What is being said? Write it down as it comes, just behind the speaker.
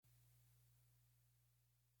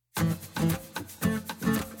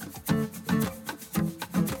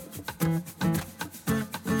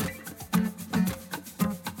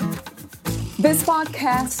This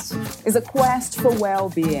podcast is a quest for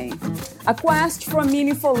well-being, a quest for a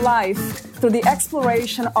meaningful life through the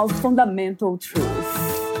exploration of fundamental truth.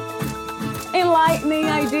 Enlightening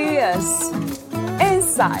ideas,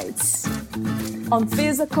 insights on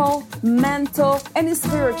physical, mental, and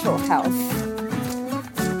spiritual health.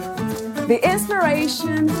 The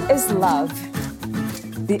inspiration is love.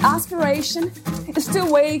 The aspiration is to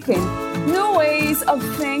awaken new ways of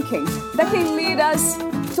thinking that can lead us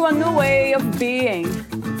to a new way of being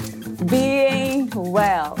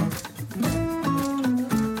well.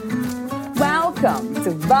 Welcome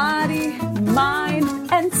to Body, Mind,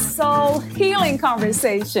 and Soul Healing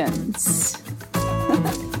Conversations.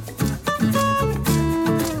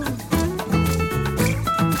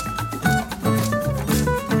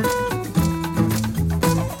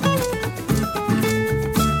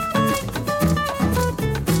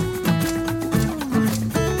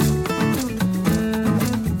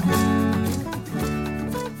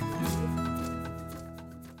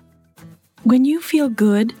 When you feel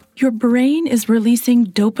good, your brain is releasing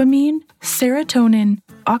dopamine, serotonin,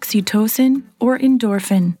 oxytocin, or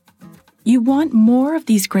endorphin. You want more of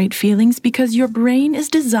these great feelings because your brain is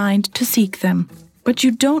designed to seek them. But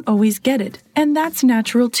you don't always get it, and that's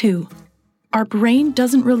natural too. Our brain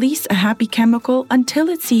doesn't release a happy chemical until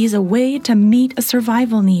it sees a way to meet a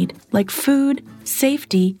survival need, like food,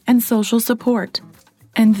 safety, and social support.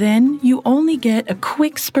 And then you only get a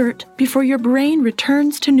quick spurt before your brain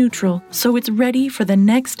returns to neutral, so it's ready for the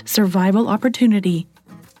next survival opportunity.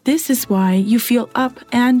 This is why you feel up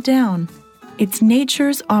and down. It's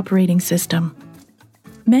nature's operating system.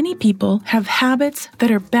 Many people have habits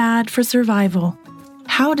that are bad for survival.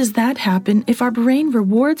 How does that happen if our brain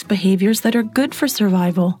rewards behaviors that are good for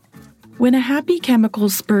survival? When a happy chemical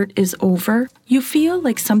spurt is over, you feel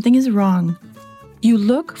like something is wrong. You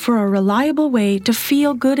look for a reliable way to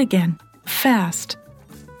feel good again, fast.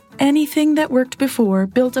 Anything that worked before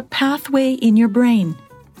built a pathway in your brain.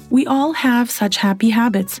 We all have such happy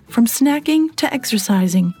habits, from snacking to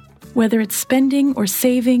exercising, whether it's spending or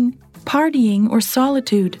saving, partying or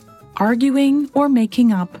solitude, arguing or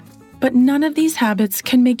making up. But none of these habits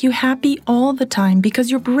can make you happy all the time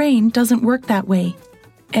because your brain doesn't work that way.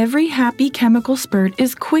 Every happy chemical spurt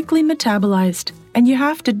is quickly metabolized, and you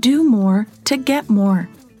have to do more to get more.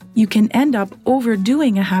 You can end up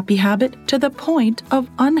overdoing a happy habit to the point of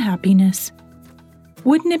unhappiness.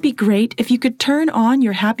 Wouldn't it be great if you could turn on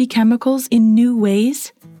your happy chemicals in new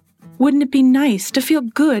ways? Wouldn't it be nice to feel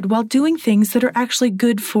good while doing things that are actually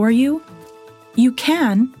good for you? You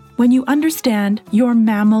can when you understand your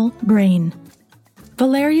mammal brain.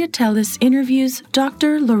 Valeria Teles interviews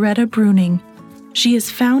Dr. Loretta Breuning. She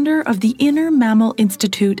is founder of the Inner Mammal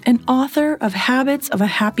Institute and author of Habits of a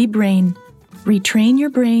Happy Brain. Retrain your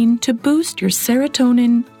brain to boost your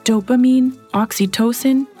serotonin, dopamine,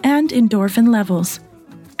 oxytocin, and endorphin levels.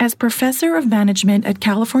 As professor of management at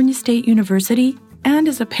California State University and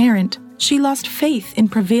as a parent, she lost faith in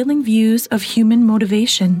prevailing views of human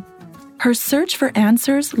motivation. Her search for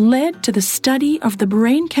answers led to the study of the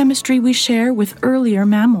brain chemistry we share with earlier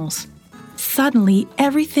mammals. Suddenly,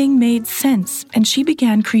 everything made sense, and she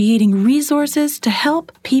began creating resources to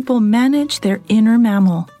help people manage their inner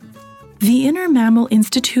mammal. The Inner Mammal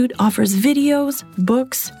Institute offers videos,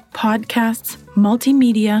 books, podcasts,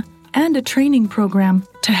 multimedia, and a training program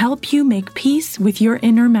to help you make peace with your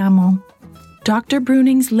inner mammal. Dr.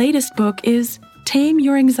 Breuning's latest book is Tame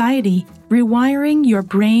Your Anxiety, Rewiring Your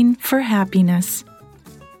Brain for Happiness.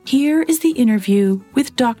 Here is the interview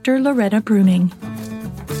with Dr. Loretta Breuning.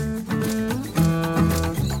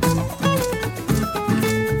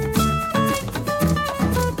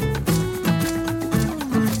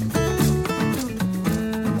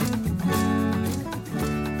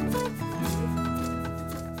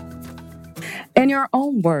 In your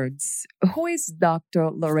own words, who is Dr.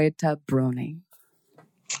 Loretta Breuning?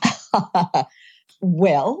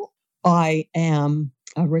 Well, I am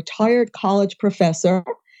a retired college professor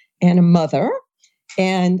and a mother,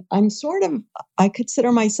 and I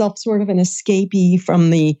consider myself sort of an escapee from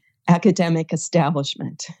the academic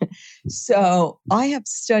establishment. So I have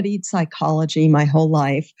studied psychology my whole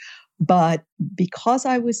life, but because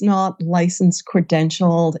I was not licensed,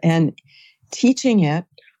 credentialed, and teaching it,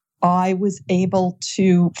 I was able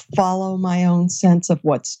to follow my own sense of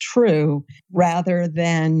what's true rather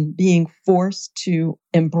than being forced to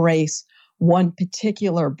embrace one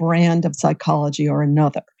particular brand of psychology or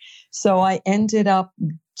another. So I ended up,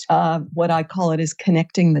 what I call it is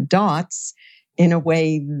connecting the dots in a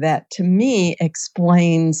way that to me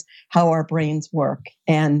explains how our brains work.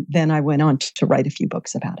 And then I went on to write a few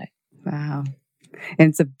books about it. Wow. And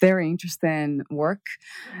it's a very interesting work.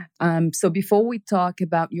 So before we talk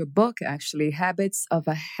about your book, actually, Habits of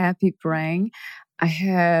a Happy Brain, I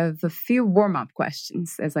have a few warm-up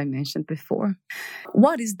questions, as I mentioned before.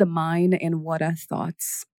 What is the mind and what are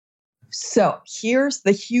thoughts? So here's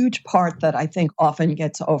the huge part that I think often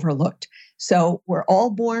gets overlooked. So we're all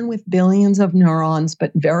born with billions of neurons,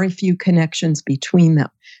 but very few connections between them.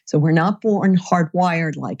 So we're not born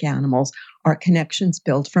hardwired like animals. Our connections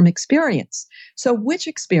build from experience. So which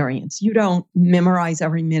experience? You don't memorize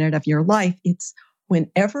every minute of your life. It's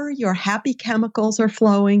whenever your happy chemicals are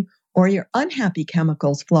flowing or your unhappy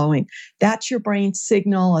chemicals flowing. That's your brain's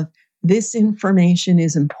signal of this information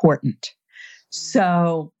is important.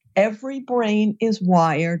 So every brain is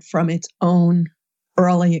wired from its own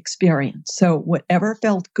early experience. So whatever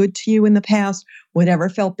felt good to you in the past, whatever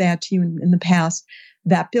felt bad to you in the past,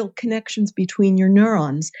 that built connections between your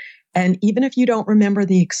neurons. And even if you don't remember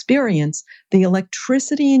the experience, the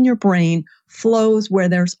electricity in your brain flows where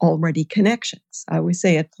there's already connections. I always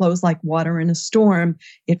say it flows like water in a storm.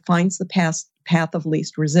 It finds the path of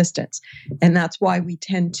least resistance. And that's why we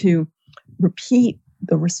tend to repeat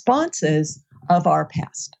the responses of our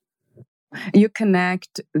past. You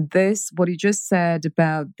connect this, what you just said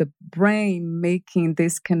about the brain making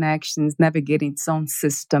these connections, navigating its own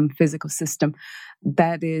system, physical system.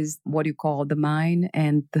 That is what you call the mind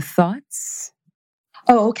and the thoughts?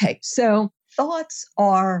 Oh, okay. So thoughts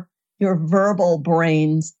are your verbal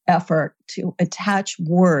brain's effort to attach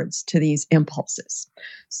words to these impulses.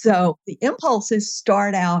 So the impulses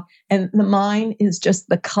start out, and the mind is just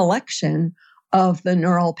the collection of the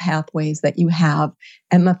neural pathways that you have.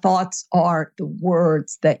 And the thoughts are the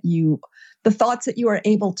words the thoughts that you are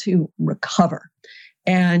able to recover.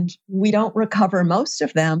 And we don't recover most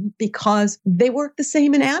of them because they work the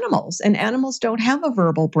same in animals, and animals don't have a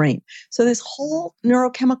verbal brain. So this whole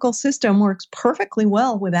neurochemical system works perfectly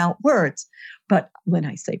well without words. But when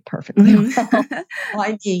I say perfectly well,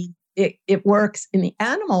 I mean, it works in the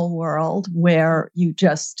animal world where you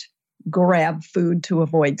just grab food to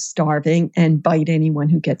avoid starving and bite anyone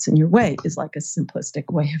who gets in your way is like a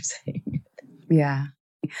simplistic way of saying it. Yeah.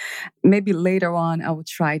 Maybe later on, I will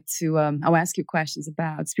try to, I'll ask you questions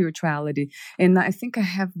about spirituality. And I think I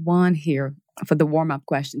have one here for the warm-up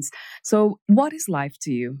questions. So what is life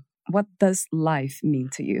to you? What does life mean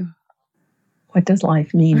to you? What does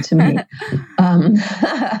life mean to me?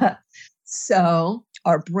 So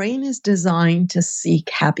our brain is designed to seek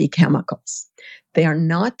happy chemicals. They are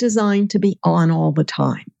not designed to be on all the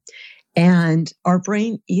time. And our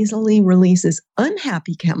brain easily releases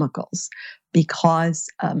unhappy chemicals because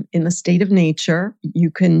in the state of nature,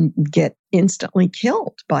 you can get instantly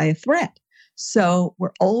killed by a threat. So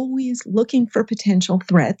we're always looking for potential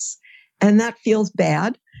threats, and that feels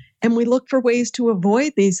bad. And we look for ways to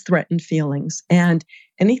avoid these threatened feelings. And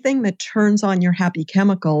anything that turns on your happy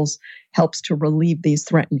chemicals helps to relieve these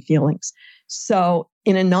threatened feelings. So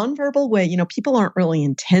in a nonverbal way, people aren't really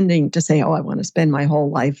intending to say, oh, I want to spend my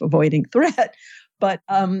whole life avoiding threat. But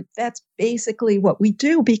that's basically what we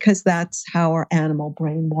do because that's how our animal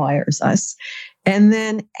brain wires us. And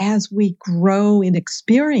then as we grow in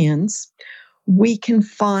experience, we can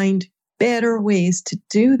find better ways to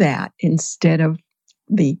do that instead of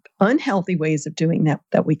the unhealthy ways of doing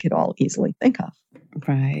that we could all easily think of.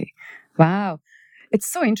 Right. Wow. It's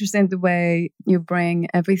so interesting the way you bring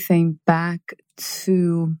everything back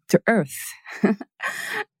to earth.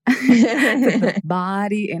 The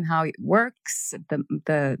body and how it works,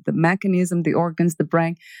 the mechanism, the organs, the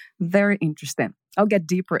brain. Very interesting. I'll get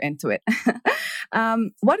deeper into it.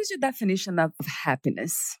 What is your definition of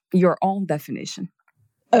happiness? Your own definition.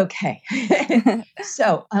 Okay.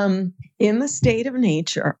 So, in the state of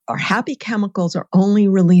nature, our happy chemicals are only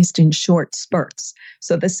released in short spurts.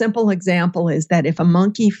 So the simple example is that if a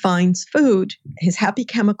monkey finds food, his happy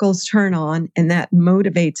chemicals turn on, and that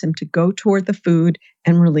motivates him to go toward the food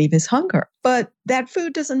and relieve his hunger. But that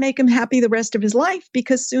food doesn't make him happy the rest of his life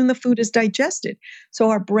because soon the food is digested. So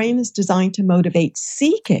our brain is designed to motivate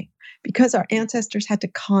seeking because our ancestors had to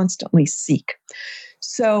constantly seek.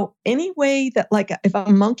 So any way that, like, if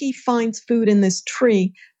a monkey finds food in this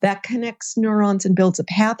tree, that connects neurons and builds a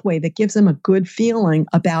pathway that gives them a good feeling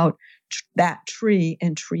about that tree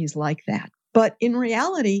and trees like that. But in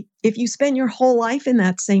reality, if you spend your whole life in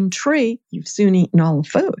that same tree, you've soon eaten all the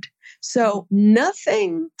food. So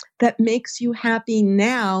nothing that makes you happy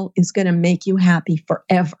now is going to make you happy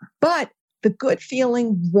forever. But the good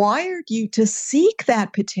feeling wired you to seek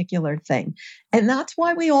that particular thing. And that's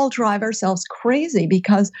why we all drive ourselves crazy,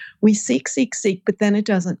 because we seek, but then it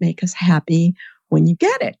doesn't make us happy when you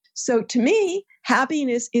get it. So to me,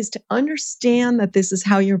 Happiness is to understand that this is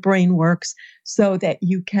how your brain works so that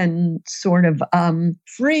you can sort of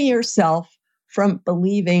free yourself from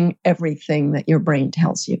believing everything that your brain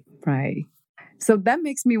tells you. Right. So that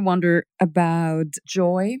makes me wonder about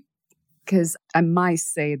joy, because I might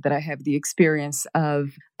say that I have the experience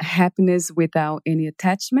of happiness without any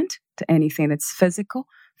attachment to anything that's physical,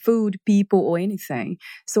 food, people, or anything.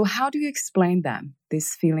 So how do you explain that,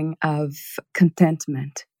 this feeling of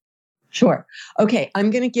contentment? Sure. Okay, I'm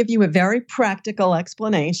going to give you a very practical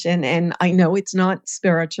explanation. And I know it's not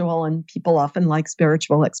spiritual, and people often like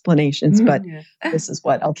spiritual explanations, but this is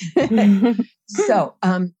what I'll So,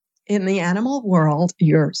 in the animal world,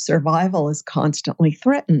 your survival is constantly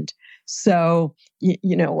threatened. So,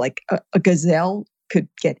 like a gazelle could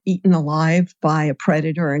get eaten alive by a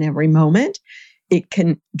predator in every moment. It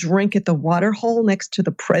can drink at the water hole next to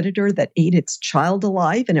the predator that ate its child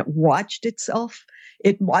alive, and it watched its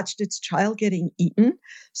child getting eaten.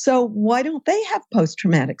 So why don't they have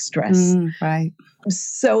post-traumatic stress? Right.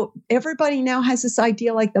 So everybody now has this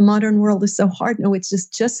idea like the modern world is so hard. No, it's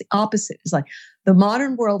just the opposite. It's like the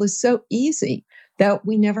modern world is so easy that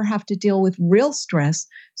we never have to deal with real stress.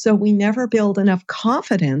 So we never build enough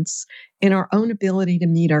confidence in our own ability to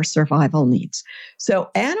meet our survival needs.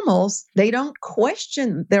 So animals, they don't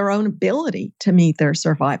question their own ability to meet their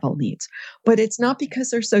survival needs. But it's not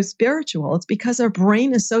because they're so spiritual. It's because our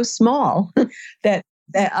brain is so small that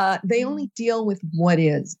they only deal with what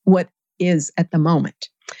is at the moment.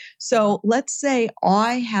 So let's say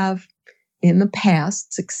I have in the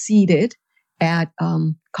past succeeded at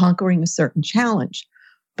conquering a certain challenge.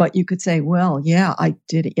 But you could say, well, yeah, I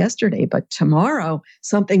did it yesterday, but tomorrow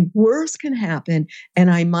something worse can happen and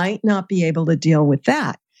I might not be able to deal with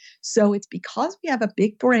that. So it's because we have a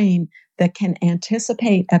big brain that can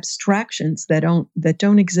anticipate abstractions that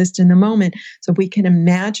don't exist in the moment, so we can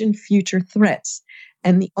imagine future threats.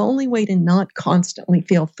 And the only way to not constantly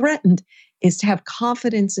feel threatened is to have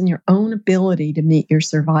confidence in your own ability to meet your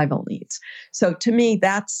survival needs. So to me,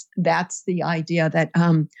 that's the idea that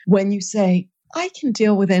when you say, I can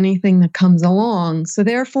deal with anything that comes along, so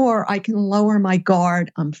therefore I can lower my guard,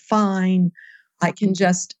 I'm fine, I can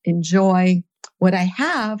just enjoy what I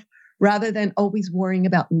have rather than always worrying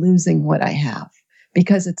about losing what I have,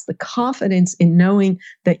 because it's the confidence in knowing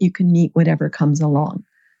that you can meet whatever comes along.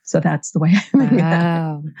 So that's the way I think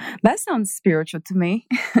Wow. That sounds spiritual to me.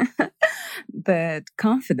 The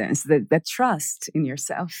confidence, the trust in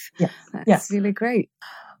yourself. Yes. That's really great.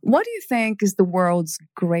 What do you think is the world's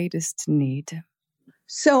greatest need?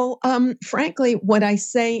 So, frankly, what I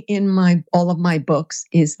say in all of my books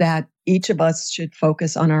is that each of us should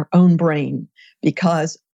focus on our own brain,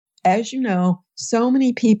 because, as you know, so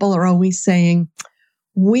many people are always saying,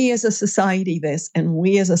 we as a society this and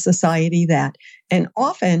we as a society that. And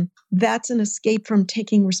often that's an escape from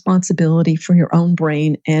taking responsibility for your own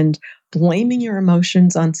brain and blaming your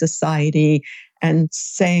emotions on society and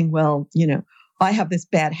saying, well, I have this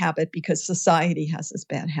bad habit because society has this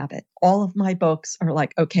bad habit. All of my books are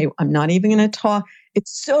like, okay, I'm not even going to talk.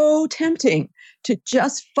 It's so tempting to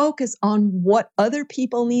just focus on what other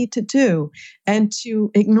people need to do and to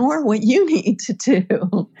ignore what you need to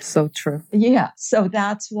do. So true. Yeah. So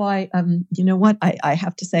that's why, you know what? I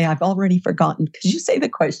have to say, I've already forgotten. Could you say the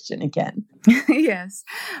question again? Yes.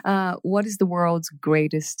 What is the world's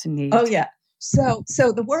greatest need? Oh, yeah. So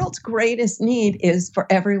the world's greatest need is for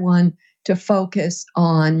everyone to focus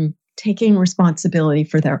on taking responsibility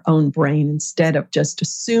for their own brain instead of just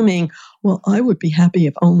assuming, well, I would be happy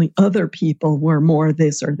if only other people were more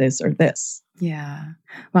this or this or this. Yeah.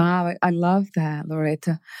 Wow. I love that,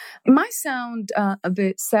 Loretta. It might sound a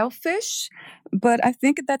bit selfish, but I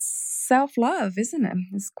think that's self-love, isn't it?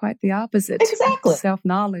 It's quite the opposite. Exactly.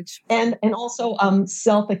 Self-knowledge. And also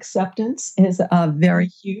self-acceptance is very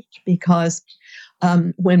huge, because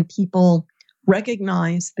when people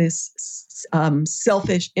recognize this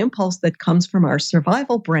selfish impulse that comes from our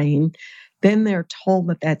survival brain, then they're told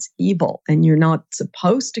that that's evil and you're not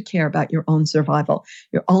supposed to care about your own survival.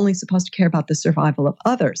 You're only supposed to care about the survival of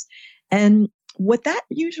others. And what that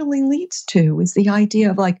usually leads to is the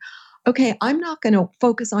idea of like, okay, I'm not going to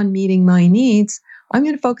focus on meeting my needs. I'm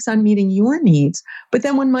going to focus on meeting your needs. But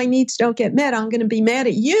then when my needs don't get met, I'm going to be mad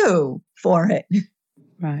at you for it.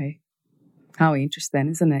 Right. How interesting,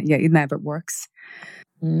 isn't it? Yeah, it never works.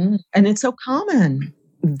 And it's so common.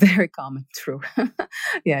 Very common, true.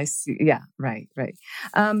 Yes, yeah, right.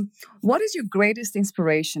 What is your greatest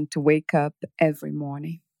inspiration to wake up every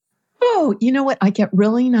morning? Oh, you know what? I get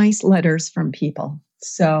really nice letters from people.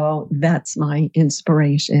 So that's my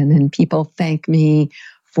inspiration. And people thank me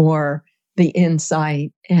for the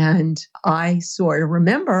insight. And I sort of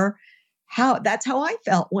remember that's how I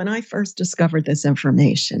felt when I first discovered this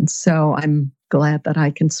information. So I'm glad that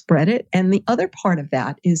I can spread it. And the other part of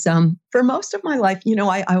that is for most of my life,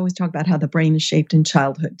 I always talk about how the brain is shaped in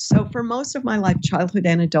childhood. So for most of my life, childhood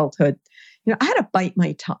and adulthood, I had to bite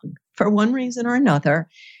my tongue for one reason or another.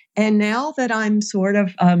 And now that I'm sort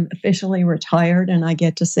of officially retired and I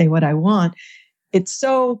get to say what I want, it's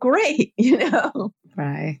so great,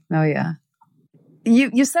 Right. Oh, yeah.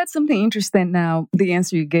 You said something interesting now, the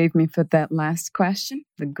answer you gave me for that last question,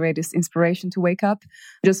 the greatest inspiration to wake up,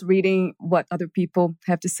 just reading what other people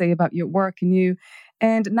have to say about your work and you.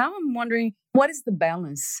 And now I'm wondering, what is the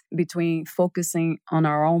balance between focusing on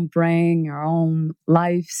our own brain, our own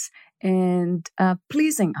lives, and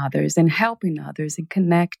pleasing others and helping others and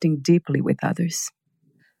connecting deeply with others?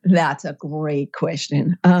 That's a great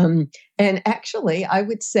question. And actually, I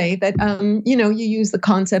would say that, you use the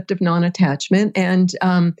concept of non-attachment. And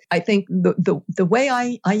I think the way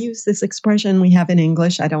I use this expression we have in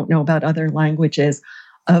English, I don't know about other languages,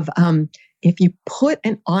 of if you put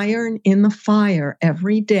an iron in the fire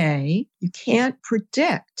every day, you can't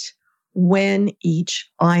predict when each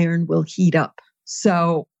iron will heat up.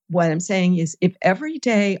 So what I'm saying is if every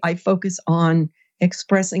day I focus on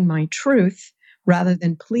expressing my truth, rather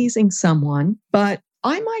than pleasing someone, but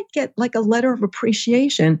I might get like a letter of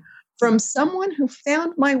appreciation from someone who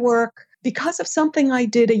found my work because of something I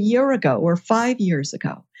did a year ago or 5 years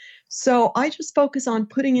ago. So I just focus on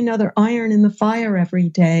putting another iron in the fire every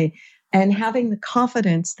day and having the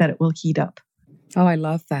confidence that it will heat up. Oh, I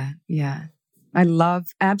love that. Yeah.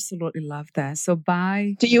 Absolutely love that. So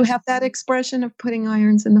Do you have that expression of putting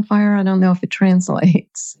irons in the fire? I don't know if it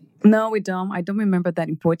translates. No, we don't. I don't remember that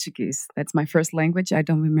in Portuguese. That's my first language. I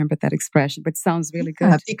don't remember that expression, but it sounds really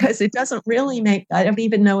good. Because it doesn't really I don't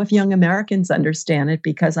even know if young Americans understand it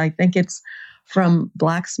because I think it's from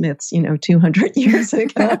blacksmiths, 200 years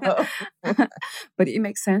ago. But it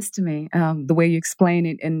makes sense to me, the way you explain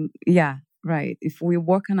it. And yeah, right. If we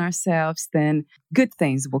work on ourselves, then good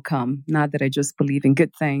things will come. Not that I just believe in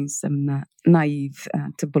good things. I'm not naive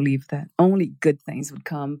to believe that only good things would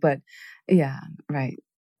come. But yeah, right.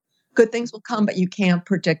 Good things will come, but you can't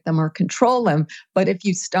predict them or control them. But if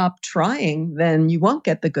you stop trying, then you won't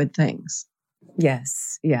get the good things.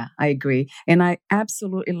 Yes. Yeah, I agree. And I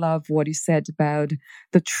absolutely love what you said about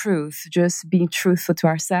the truth, just being truthful to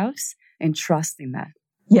ourselves and trusting that.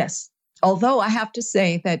 Yes. Although I have to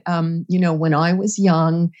say that, when I was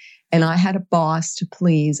young and I had a boss to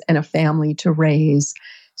please and a family to raise,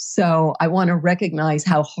 so I want to recognize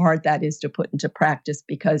how hard that is to put into practice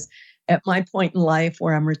because at my point in life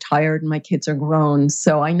where I'm retired and my kids are grown,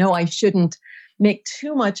 so I know I shouldn't make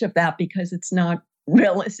too much of that because it's not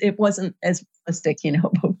realistic. It wasn't as realistic,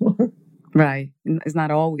 before. Right. It's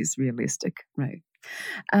not always realistic. Right.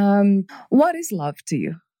 What is love to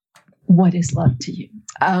you? What is love to you?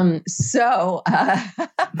 So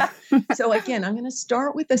again, I'm going to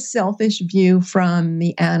start with a selfish view from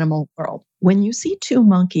the animal world. When you see two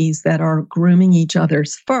monkeys that are grooming each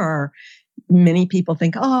other's fur, many people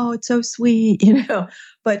think, oh, it's so sweet,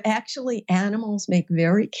 but actually animals make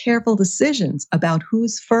very careful decisions about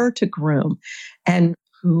whose fur to groom and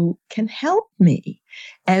who can help me.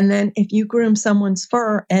 And then if you groom someone's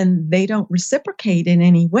fur and they don't reciprocate in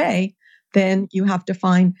any way, then you have to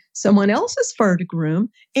find someone else's fur to groom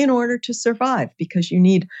in order to survive because you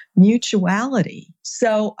need mutuality.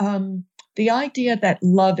 So the idea that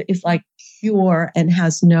love is like pure and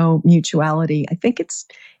has no mutuality, I think it's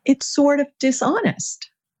sort of dishonest,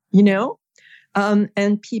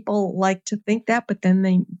 and people like to think that, but then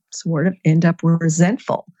they sort of end up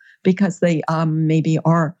resentful because they maybe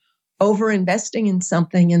are over-investing in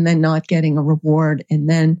something and then not getting a reward, and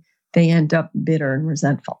then they end up bitter and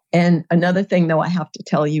resentful. And another thing, though, I have to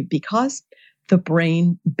tell you, because the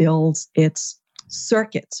brain builds its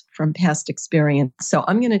circuits from past experience. So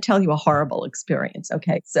I'm going to tell you a horrible experience.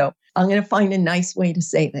 Okay. So I'm going to find a nice way to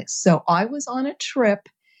say this. So I was on a trip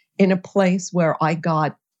in a place where I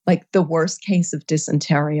got like the worst case of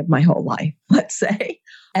dysentery of my whole life, let's say.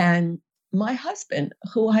 And my husband,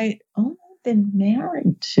 who I only been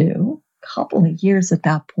married to a couple of years at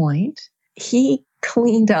that point, he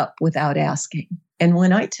cleaned up without asking. And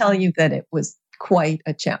when I tell you that it was quite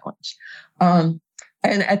a challenge,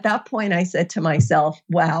 and at that point I said to myself,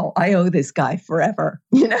 wow, I owe this guy forever,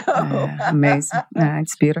 Yeah, amazing. Yeah,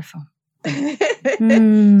 it's beautiful. So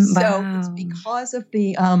Wow. it's because of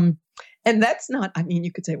the, and that's not, I mean,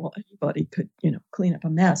 you could say, well, anybody could, clean up a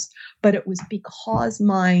mess, but it was because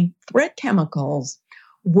my threat chemicals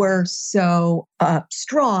were so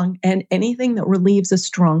strong, and anything that relieves a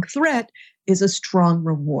strong threat is a strong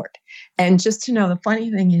reward. And just to know, the funny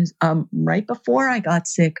thing is, right before I got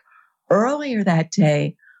sick, earlier that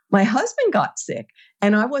day, my husband got sick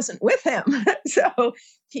and I wasn't with him. So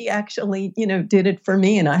he actually, did it for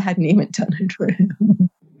me and I hadn't even done it for him.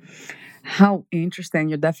 How interesting,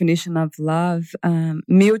 your definition of love,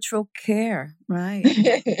 mutual care,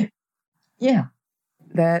 right? Yeah.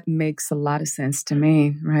 That makes a lot of sense to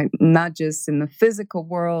me, right? Not just in the physical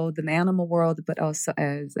world, the animal world, but also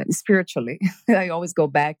as spiritually. I always go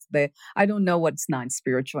back to I don't know what's not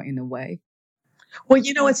spiritual in a way. Well,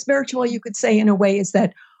 what's spiritual, you could say in a way, is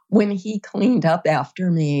that when he cleaned up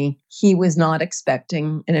after me, he was not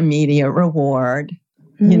expecting an immediate reward.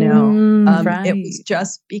 Right. It was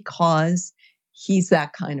just because he's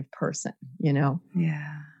that kind of person,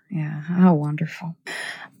 Yeah. How wonderful.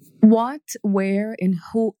 What, where, and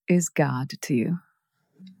who is God to you?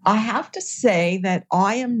 I have to say that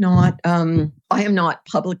I am not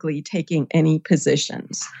publicly taking any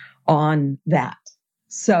positions on that.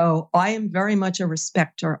 So I am very much a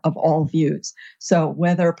respecter of all views. So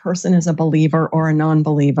whether a person is a believer or a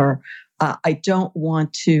non-believer, I don't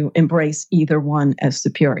want to embrace either one as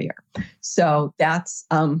superior. So that's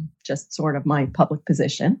just sort of my public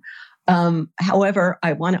position. However,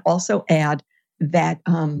 I want to also add that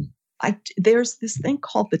there's this thing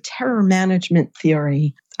called the terror management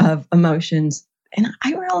theory of emotions, and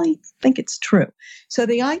I really think it's true. So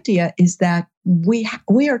the idea is that we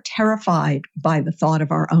are terrified by the thought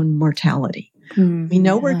of our own mortality. We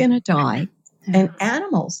know we're going to die, and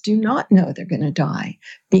animals do not know they're going to die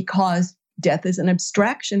because death is an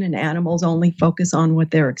abstraction and animals only focus on what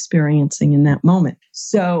they're experiencing in that moment.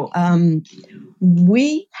 So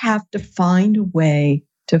we have to find a way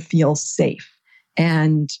to feel safe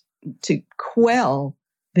and to quell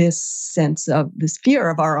this sense of this fear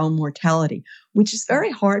of our own mortality, which is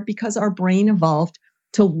very hard because our brain evolved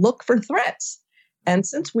to look for threats. And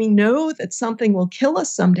since we know that something will kill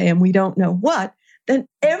us someday and we don't know what, then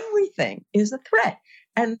everything is a threat.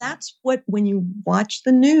 And that's what, when you watch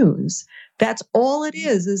the news, that's all it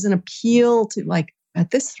is an appeal to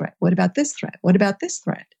at this threat. What about this threat? What about this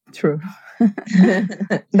threat? True.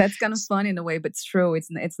 That's kind of fun in a way, but it's true. It's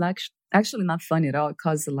not actually not fun at all. It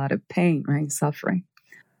causes a lot of pain, right? Suffering.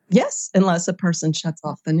 Yes, unless a person shuts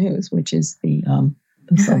off the news, which is the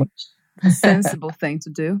solution. Sensible thing to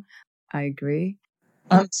do. I agree.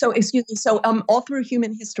 So all through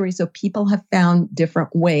human history, so people have found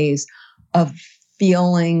different ways of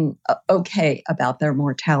feeling okay about their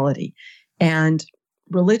mortality. And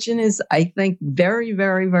religion is, I think, very,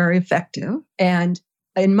 very, very effective. And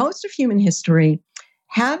in most of human history,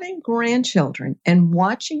 having grandchildren and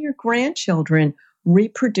watching your grandchildren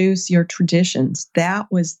reproduce your traditions, that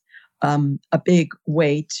was a big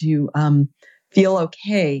way to feel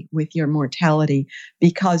okay with your mortality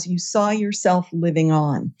because you saw yourself living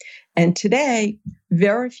on. And today,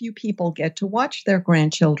 very few people get to watch their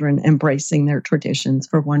grandchildren embracing their traditions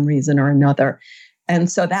for one reason or another. And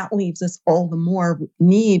so that leaves us all the more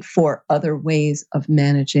need for other ways of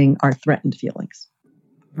managing our threatened feelings.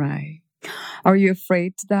 Right. Are you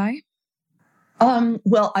afraid to die?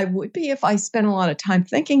 Well, I would be if I spent a lot of time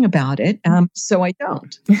thinking about it. So I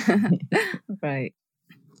don't. Right.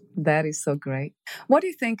 That is so great. What do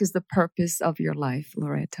you think is the purpose of your life,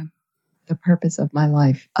 Loretta? The purpose of my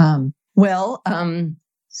life.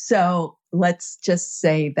 So let's just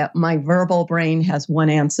say that my verbal brain has one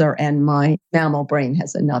answer and my mammal brain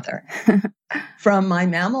has another. From my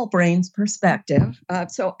mammal brain's perspective,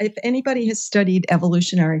 so if anybody has studied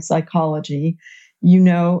evolutionary psychology, you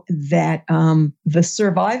know that the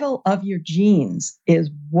survival of your genes is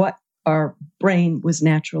what our brain was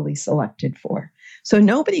naturally selected for. So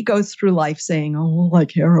nobody goes through life saying, all I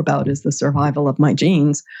care about is the survival of my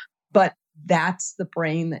genes. But that's the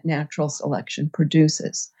brain that natural selection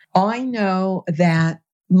produces. I know that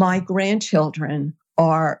my grandchildren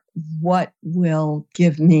are what will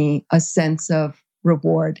give me a sense of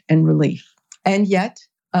reward and relief. And yet,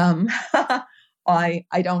 I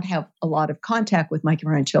don't have a lot of contact with my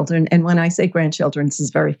grandchildren. And when I say grandchildren, this is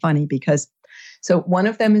very funny because so one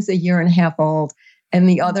of them is 1.5 years old and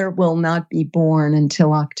the other will not be born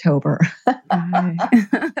until October.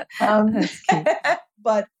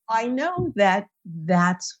 But I know that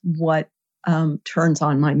that's what turns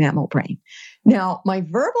on my mammal brain. Now, my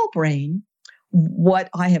verbal brain, what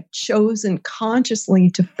I have chosen consciously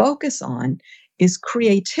to focus on is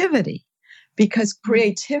creativity, because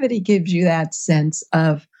creativity gives you that sense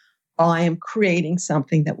of, I am creating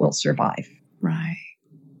something that will survive. Right.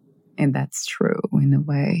 And that's true in a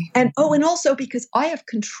way. And also because I have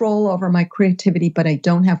control over my creativity, but I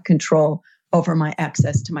don't have control over my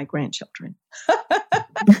access to my grandchildren.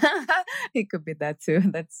 It could be that too.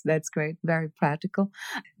 That's great. Very practical.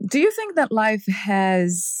 Do you think that life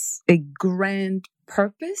has a grand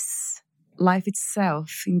purpose? Life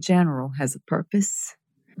itself in general has a purpose?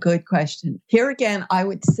 Good question. Here again, I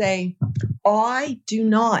would say I do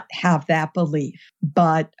not have that belief,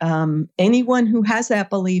 but anyone who has that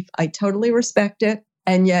belief, I totally respect it.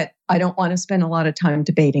 And yet I don't want to spend a lot of time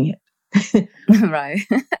debating it. Right.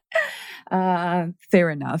 Fair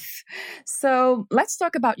enough. So let's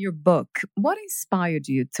talk about your book. What inspired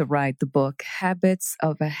you to write the book, Habits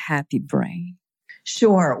of a Happy Brain?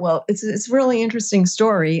 Sure. Well, it's a really interesting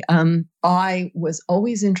story. I was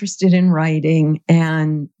always interested in writing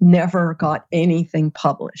and never got anything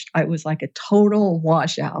published. I was like a total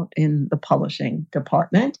washout in the publishing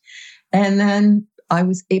department. And then I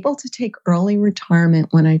was able to take early retirement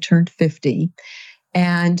when I turned 50.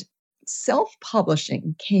 And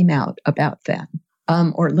self-publishing came out about then,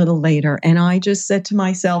 or a little later. And I just said to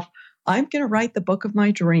myself, I'm going to write the book of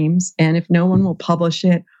my dreams. And if no one will publish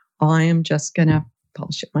it, I am just going to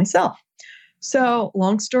publish it myself. So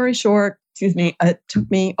long story short, it took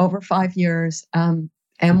me over 5 years. And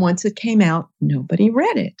once it came out, nobody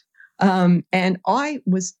read it. And I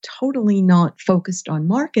was totally not focused on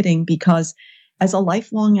marketing because as a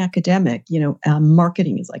lifelong academic,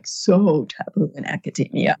 marketing is like so taboo in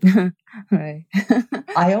academia. Right.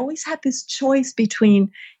 I always had this choice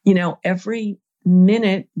between, every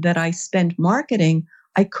minute that I spent marketing,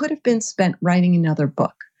 I could have been spent writing another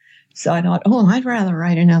book. So I thought, I'd rather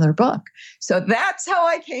write another book. So that's how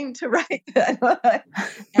I came to write that.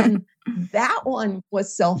 And that one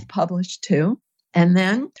was self-published too. And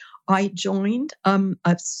then I joined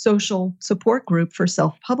a social support group for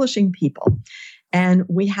self-publishing people. And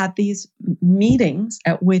we had these meetings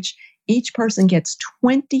at which each person gets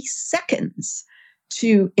 20 seconds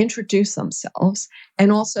to introduce themselves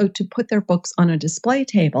and also to put their books on a display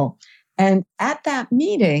table. And at that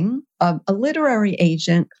meeting, a literary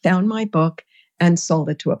agent found my book and sold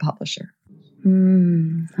it to a publisher.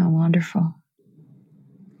 How wonderful.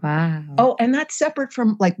 Wow. Oh, and that's separate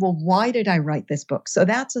from why did I write this book? So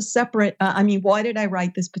that's a separate, why did I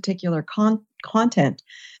write this particular content?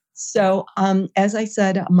 So as I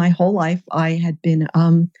said, my whole life, I had been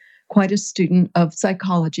quite a student of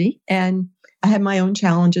psychology, and I had my own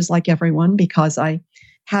challenges like everyone because I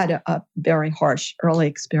had a very harsh early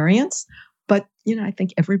experience. But, I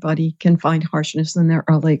think everybody can find harshness in their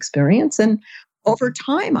early experience. And over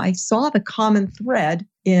time, I saw the common thread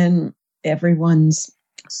in everyone's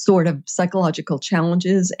sort of psychological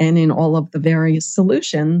challenges and in all of the various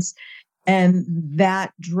solutions. And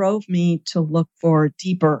that drove me to look for a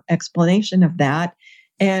deeper explanation of that.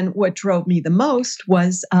 And what drove me the most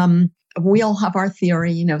was we all have our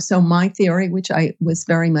theory, so my theory, which I was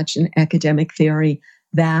very much an academic theory,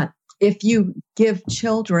 that if you give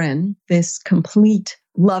children this complete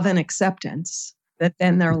love and acceptance, that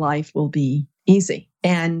then their life will be easy.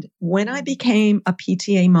 And when I became a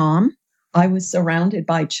PTA mom, I was surrounded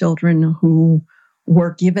by children who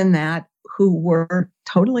were given that, who were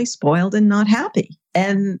totally spoiled and not happy.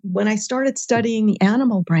 And when I started studying the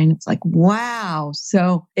animal brain, it's like, wow.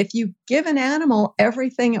 So if you give an animal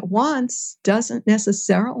everything at once, doesn't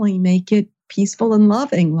necessarily make it peaceful and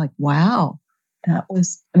loving. Like, wow, that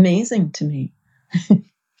was amazing to me.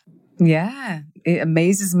 Yeah, it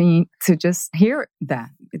amazes me to just hear that.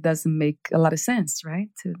 It doesn't make a lot of sense, right?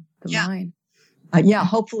 To the mind.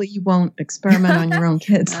 Hopefully you won't experiment on your own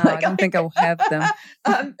kids. No, I don't think I'll have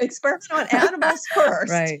them. Experiment on animals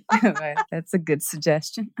first. Right, right. That's a good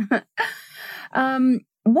suggestion.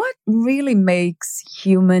 What really makes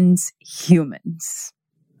humans humans?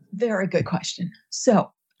 Very good question.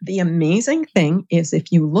 So the amazing thing is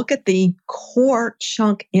if you look at the core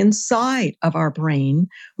chunk inside of our brain,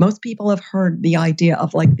 most people have heard the idea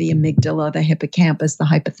of like the amygdala, the hippocampus, the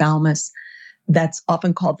hypothalamus. That's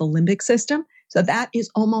often called the limbic system. So that is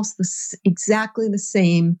almost exactly the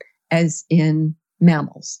same as in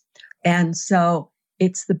mammals. And so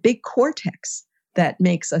it's the big cortex that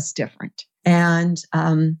makes us different. And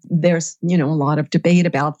there's, a lot of debate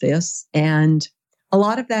about this. And a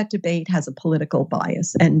lot of that debate has a political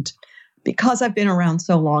bias. And because I've been around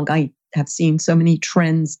so long, I have seen so many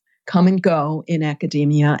trends come and go in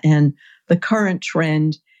academia. And the current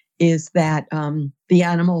trend is that the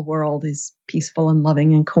animal world is peaceful and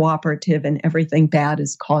loving and cooperative, and everything bad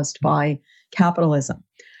is caused by capitalism.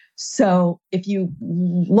 So if you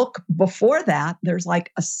look before that, there's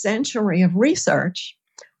like a century of research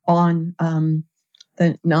on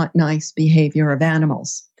the not nice behavior of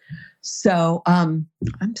animals. So I'm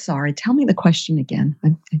sorry. Tell me the question again.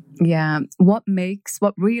 Yeah. What really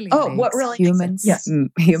what makes really humans makes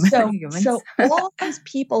it? Yes. humans? So all those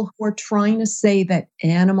people who are trying to say that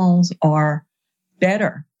animals are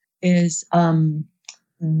better is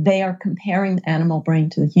they are comparing the animal brain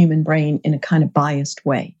to the human brain in a kind of biased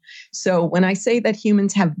way. So when I say that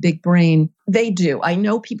humans have big brain, they do. I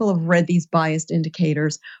know people have read these biased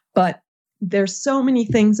indicators, but there's so many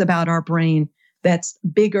things about our brain that's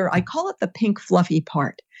bigger. I call it the pink fluffy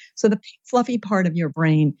part. So the pink fluffy part of your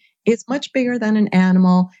brain is much bigger than an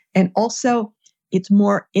animal. And also it's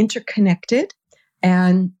more interconnected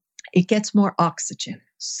and it gets more oxygen.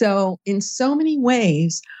 So in so many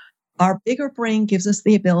ways, our bigger brain gives us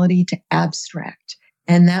the ability to abstract.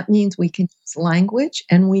 And that means we can use language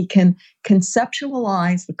and we can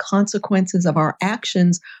conceptualize the consequences of our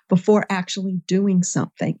actions before actually doing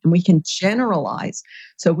something. And we can generalize.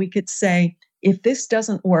 So we could say, if this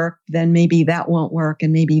doesn't work, then maybe that won't work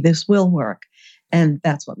and maybe this will work. And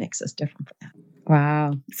that's what makes us different from that.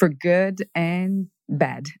 Wow. For good and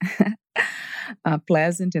bad.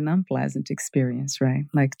 Pleasant and unpleasant experience, right?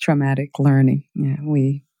 Like traumatic learning. Yeah,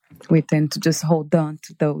 we tend to just hold on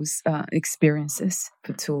to those experiences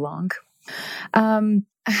for too long.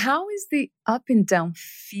 How is the up and down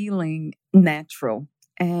feeling natural?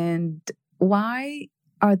 And why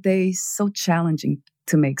are they so challenging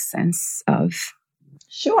to make sense of?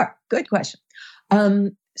 Sure. Good question.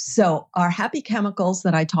 So our happy chemicals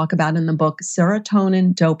that I talk about in the book,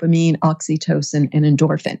 serotonin, dopamine, oxytocin, and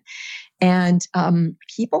endorphin. And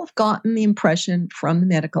people have gotten the impression from the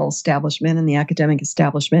medical establishment and the academic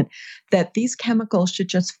establishment that these chemicals should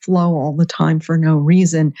just flow all the time for no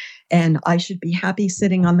reason. And I should be happy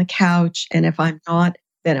sitting on the couch. And if I'm not,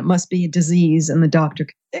 then it must be a disease and the doctor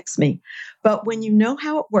can fix me. But when you know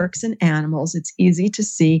how it works in animals, it's easy to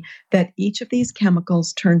see that each of these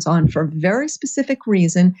chemicals turns on for a very specific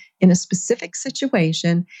reason in a specific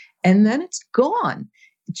situation, and then it's gone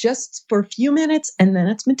just for a few minutes, and then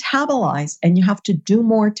it's metabolized, and you have to do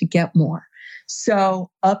more to get more. So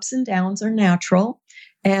ups and downs are natural.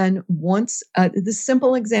 And once the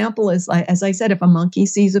simple example is, as I said, if a monkey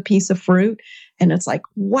sees a piece of fruit and it's like,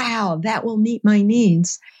 wow, that will meet my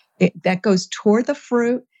needs, that goes toward the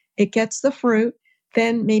fruit, it gets the fruit,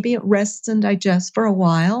 then maybe it rests and digests for a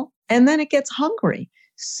while, and then it gets hungry.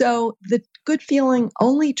 So the good feeling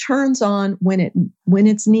only turns on when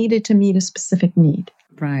it's needed to meet a specific need.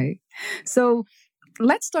 Right. So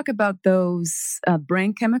let's talk about those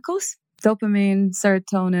brain chemicals: dopamine,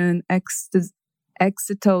 serotonin, oxytocin,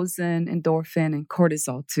 endorphin, and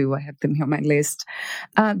cortisol too. I have them here on my list.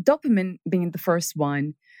 Dopamine being the first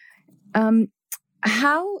one.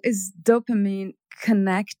 How is dopamine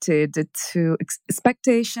connected to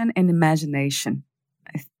expectation and imagination?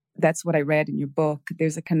 That's what I read in your book.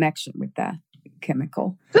 There's a connection with that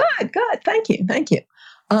chemical. Good. Thank you.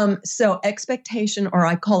 So expectation, or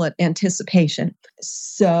I call it anticipation.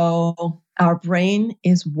 So our brain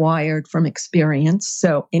is wired from experience.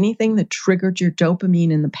 So anything that triggered your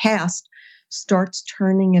dopamine in the past starts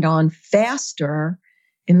turning it on faster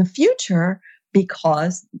in the future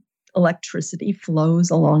because electricity flows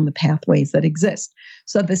along the pathways that exist.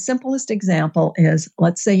 So the simplest example is,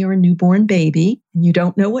 let's say you're a newborn baby and you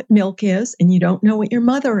don't know what milk is and you don't know what your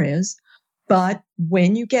mother is, but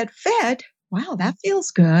when you get fed, wow, that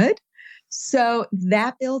feels good. So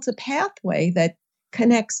that builds a pathway that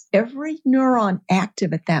connects every neuron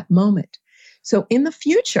active at that moment. So in the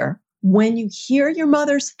future, when you hear your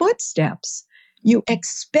mother's footsteps, you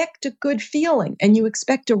expect a good feeling and you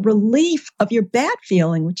expect a relief of your bad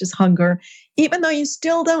feeling, which is hunger, even though you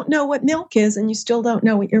still don't know what milk is and you still don't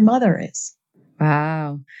know what your mother is.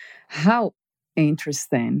 Wow. How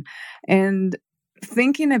interesting. And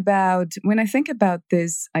when I think about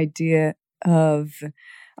this idea of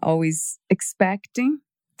always expecting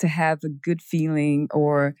to have a good feeling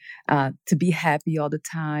or to be happy all the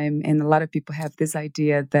time. And a lot of people have this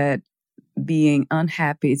idea that being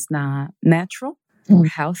unhappy is not natural or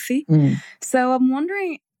healthy. So I'm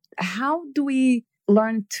wondering, how do we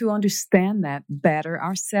learn to understand that better,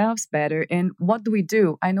 ourselves better? And what do we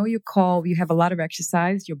do? I know you have a lot of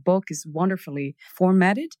exercise. Your book is wonderfully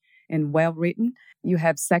formatted and well written. You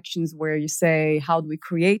have sections where you say, how do we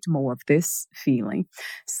create more of this feeling?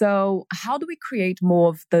 So how do we create more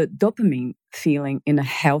of the dopamine feeling in a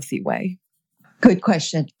healthy way? Good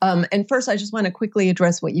question. And first, I just want to quickly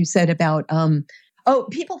address what you said about,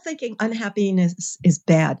 people thinking unhappiness is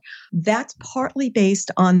bad. That's partly based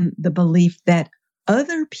on the belief that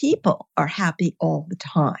other people are happy all the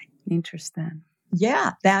time. Interesting.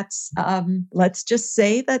 Yeah, that's, let's just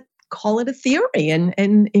say that call it a theory.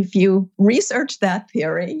 And if you research that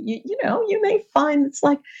theory, you may find it's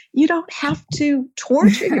like you don't have to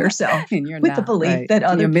torture yourself with the belief that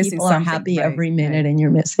other people are happy every minute and you're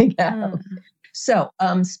missing out. So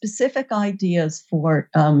specific ideas for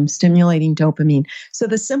stimulating dopamine. So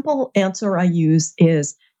the simple answer I use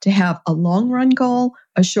is to have a long run goal,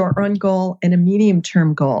 a short run goal, and a medium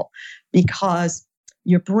term goal, because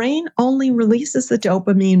your brain only releases the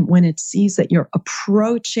dopamine when it sees that you're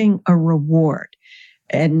approaching a reward.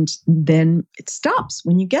 And then it stops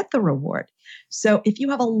when you get the reward. So if you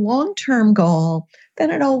have a long-term goal, then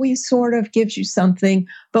it always sort of gives you something.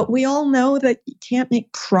 But we all know that you can't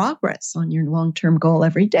make progress on your long-term goal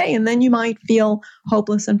every day. And then you might feel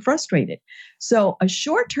hopeless and frustrated. So a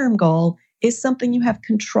short-term goal is something you have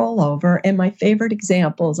control over. And my favorite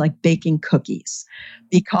example is like baking cookies,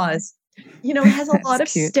 because it has a lot of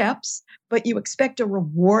steps, but you expect a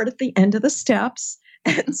reward at the end of the steps.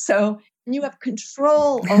 And so you have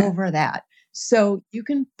control over that. So you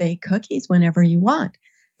can bake cookies whenever you want.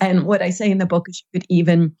 And what I say in the book is you could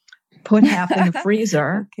even put half in the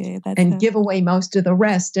freezer and give away most of the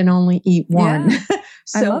rest and only eat one.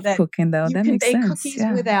 So I love cooking, though. That makes sense. You can bake cookies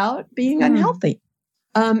without being unhealthy.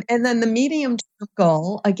 And then the medium-term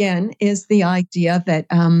goal, again, is the idea that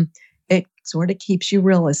it sort of keeps you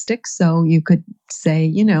realistic. So you could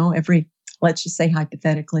say, let's just say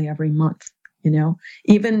hypothetically every month,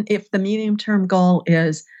 even if the medium-term goal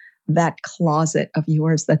is that closet of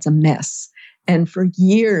yours that's a mess. And for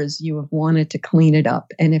years you have wanted to clean it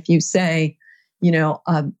up. And if you say,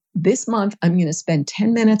 this month I'm going to spend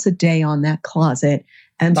 10 minutes a day on that closet.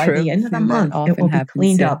 And by the end of the month, it will be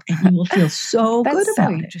cleaned up and you will feel so good about it.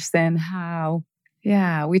 That's interesting how,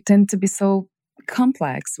 we tend to be so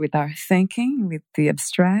complex with our thinking, with the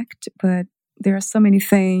abstract, but there are so many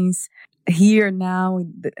things here now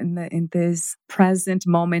in this present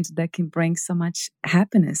moment that can bring so much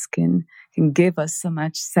happiness, can give us so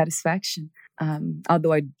much satisfaction.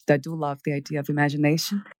 Although I do love the idea of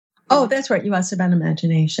imagination. Oh, that's right. You asked about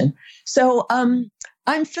imagination. So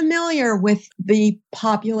I'm familiar with the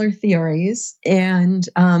popular theories. And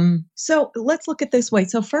so let's look at it this way.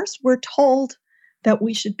 So first, we're told that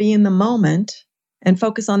we should be in the moment and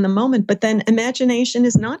focus on the moment. But then imagination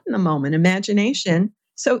is not in the moment. Imagination.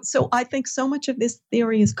 So I think so much of this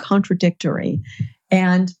theory is contradictory.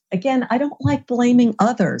 And again, I don't like blaming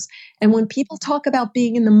others. And when people talk about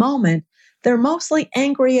being in the moment, they're mostly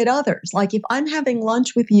angry at others. Like if I'm having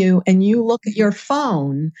lunch with you and you look at your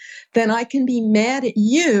phone, then I can be mad at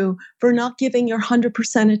you for not giving your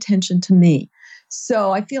 100% attention to me.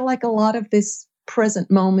 So I feel like a lot of this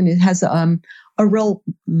present moment, it has a real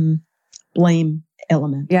blame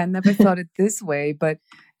element. Yeah, I never thought it this way, but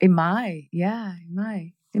it might. Yeah, it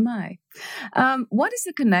might. It might. What is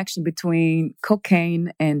the connection between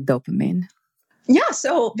cocaine and dopamine? Yeah,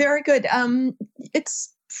 so very good.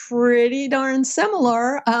 It's pretty darn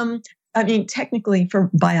similar. Technically for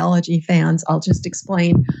biology fans, I'll just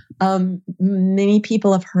explain. Many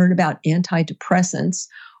people have heard about antidepressants,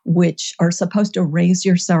 which are supposed to raise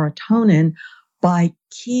your serotonin by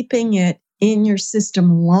keeping it in your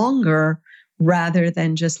system longer rather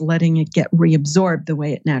than just letting it get reabsorbed the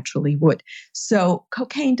way it naturally would. So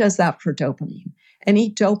cocaine does that for dopamine.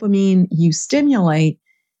 Any dopamine you stimulate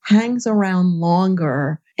hangs around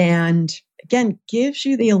longer and again, gives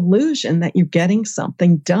you the illusion that you're getting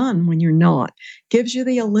something done when you're not. Gives you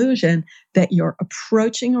the illusion that you're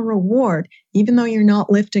approaching a reward, even though you're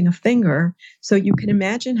not lifting a finger. So you can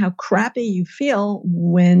imagine how crappy you feel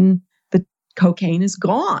when the cocaine is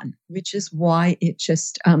gone, which is why it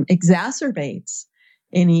just exacerbates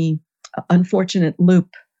any unfortunate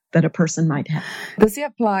loop that a person might have. Does it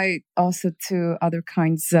apply also to other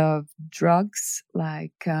kinds of drugs?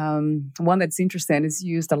 Like one that's interesting, is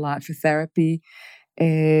used a lot for therapy,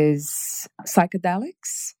 is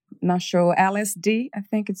psychedelics. Not sure, LSD, I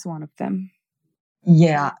think it's one of them.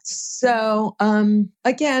 Yeah. So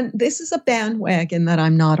again, this is a bandwagon that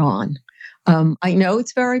I'm not on. I know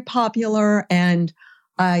it's very popular and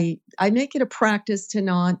I make it a practice to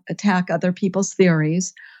not attack other people's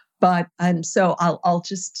theories. But so I'll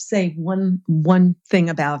just say one thing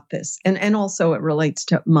about this, and also it relates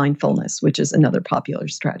to mindfulness, which is another popular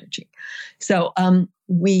strategy. So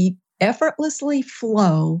we effortlessly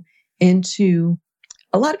flow into,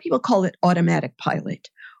 a lot of people call it automatic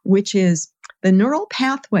pilot, which is the neural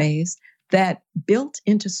pathways that built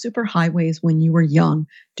into superhighways when you were young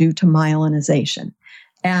due to myelinization.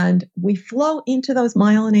 And we flow into those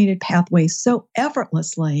myelinated pathways so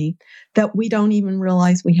effortlessly that we don't even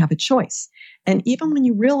realize we have a choice. And even when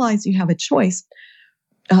you realize you have a choice,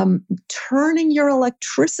 turning your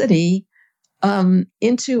electricity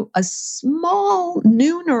into a small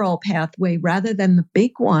new neural pathway rather than the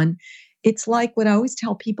big one, it's like what I always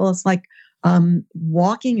tell people, it's like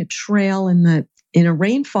walking a trail in a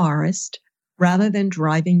rainforest rather than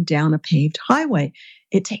driving down a paved highway.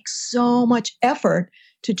 It takes so much effort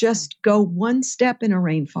to just go one step in a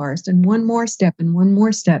rainforest and one more step and one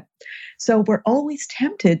more step. So we're always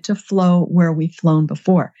tempted to flow where we've flown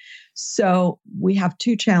before. So we have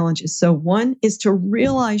two challenges. So one is to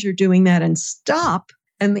realize you're doing that and stop.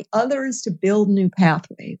 And the other is to build new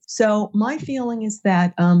pathways. So my feeling is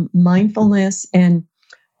that mindfulness and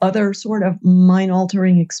other sort of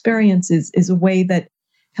mind-altering experiences is a way that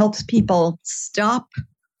helps people stop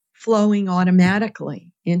flowing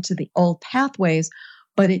automatically into the old pathways,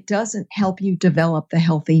 but it doesn't help you develop the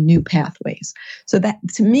healthy new pathways. So that,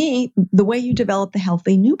 to me, the way you develop the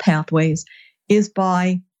healthy new pathways is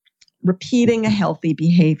by repeating a healthy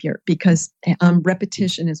behavior, because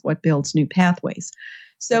repetition is what builds new pathways.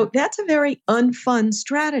 So that's a very unfun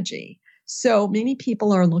strategy. So many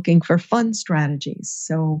people are looking for fun strategies.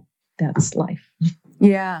 So that's life.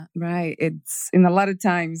 Yeah, right. It's in a lot of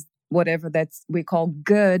times, whatever we call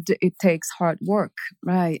good, it takes hard work,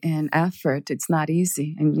 right? And effort. It's not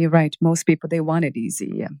easy. And you're right. Most people, they want it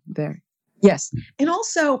easy. Yeah, very. Yes. And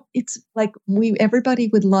also it's like everybody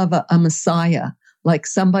would love a messiah, like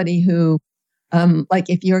somebody who, like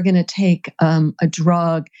if you're going to take a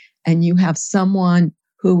drug and you have someone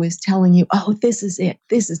who is telling you, oh, this is it.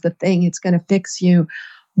 This is the thing. It's going to fix you.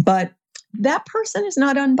 But that person is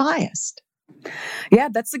not unbiased. Yeah,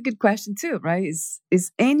 that's a good question too, right?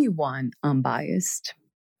 Is anyone unbiased?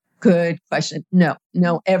 Good question. No,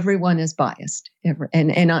 everyone is biased.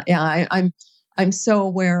 I'm so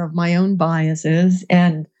aware of my own biases,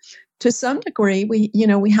 and to some degree,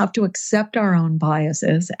 we have to accept our own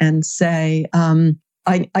biases and say,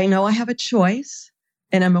 I know I have a choice,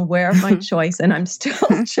 and I'm aware of my choice, and I'm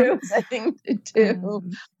still choosing to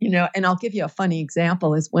do, and I'll give you a funny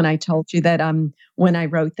example is when I told you that when I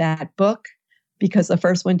wrote that book, because the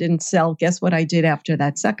first one didn't sell, guess what I did after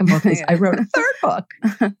that second book is I wrote a third book.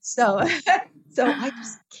 So I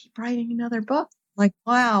just keep writing another book. Like,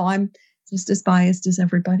 wow, I'm just as biased as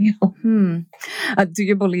everybody else. Do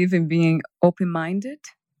you believe in being open-minded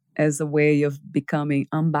as a way of becoming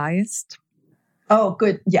unbiased? Oh,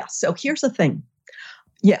 good. Yeah. So here's the thing.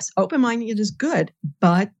 Yes, open-minded is good,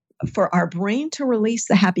 but for our brain to release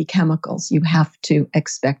the happy chemicals, you have to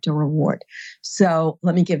expect a reward. So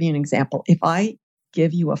let me give you an example. If I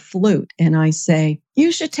give you a flute and I say,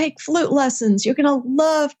 you should take flute lessons, you're going to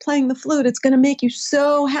love playing the flute. It's going to make you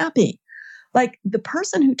so happy. Like the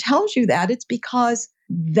person who tells you that, it's because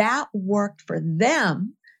that worked for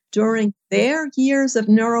them during their years of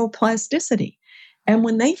neuroplasticity. And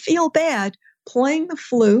when they feel bad, playing the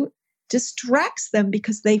flute distracts them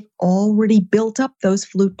because they've already built up those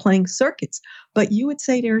flute playing circuits. But you would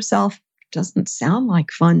say to yourself, doesn't sound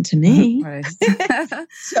like fun to me. Right.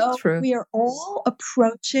 So True. We are all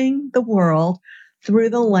approaching the world through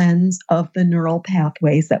the lens of the neural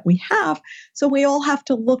pathways that we have. So we all have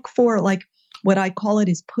to look for, like, what I call it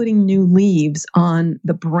is putting new leaves on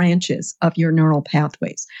the branches of your neural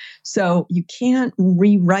pathways. So you can't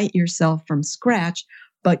rewrite yourself from scratch,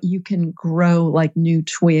 but you can grow like new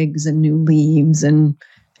twigs and new leaves and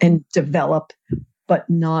develop, but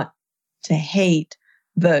not to hate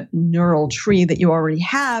the neural tree that you already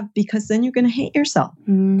have, because then you're going to hate yourself.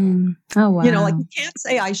 Oh, wow. Like you can't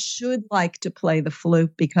say I should like to play the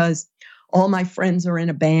flute because all my friends are in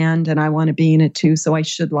a band and I want to be in it too, so I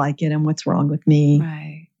should like it. And what's wrong with me?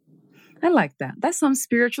 Right. I like that. That sounds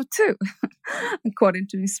spiritual too. According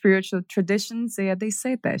to spiritual traditions, they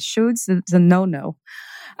say that shoulds is a no-no.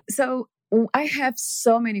 So I have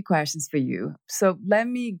so many questions for you. So let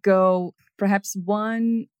me go perhaps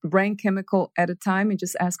one brain chemical at a time and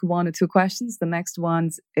just ask one or two questions. The next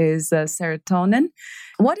one is serotonin.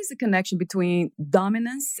 What is the connection between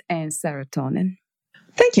dominance and serotonin?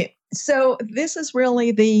 Thank you. So this is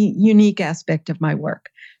really the unique aspect of my work.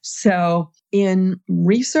 So in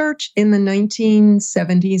research in the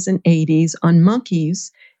 1970s and 80s on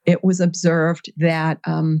monkeys, it was observed that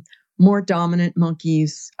more dominant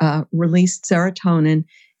monkeys released serotonin,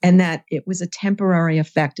 and that it was a temporary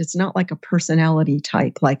effect. It's not like a personality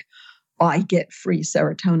type, like I get free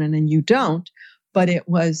serotonin and you don't, but it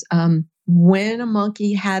was when a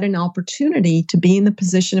monkey had an opportunity to be in the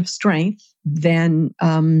position of strength, then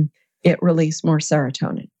it released more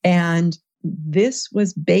serotonin. And this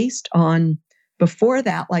was based on, before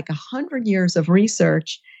that, like 100 years of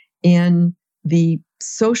research in the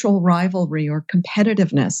social rivalry or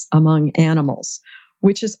competitiveness among animals,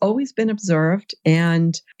 which has always been observed.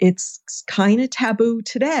 And it's kind of taboo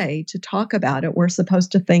today to talk about it. We're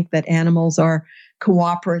supposed to think that animals are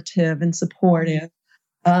cooperative and supportive.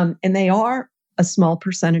 And they are a small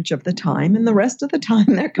percentage of the time, and the rest of the time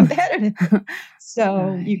they're competitive.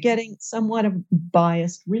 So you're getting somewhat of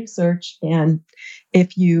biased research. And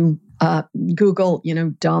if you Google,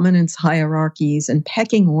 dominance hierarchies and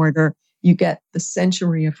pecking order, you get the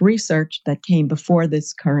century of research that came before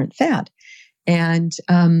this current fad. And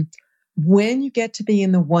when you get to be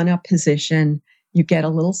in the one-up position, you get a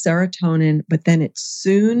little serotonin, but then it's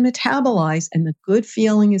soon metabolized and the good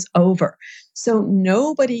feeling is over. So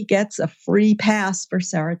nobody gets a free pass for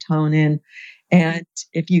serotonin. And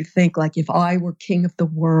if you think like, if I were king of the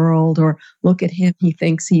world, or look at him, he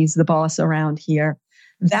thinks he's the boss around here,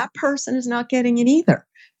 that person is not getting it either,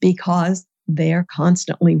 because they're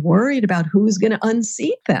constantly worried about who's going to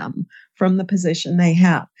unseat them from the position they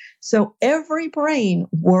have. So every brain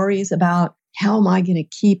worries about, how am I going to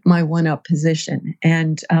keep my one-up position?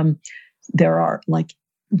 And there are like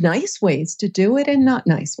nice ways to do it and not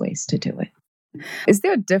nice ways to do it. Is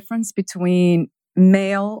there a difference between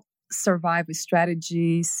male survival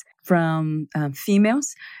strategies from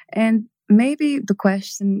females? And maybe the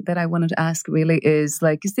question that I wanted to ask really is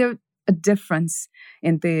like, is there a difference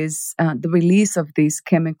in this, the release of these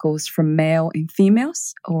chemicals from male and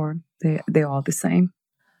females, or they're all the same?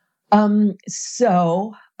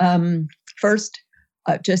 First,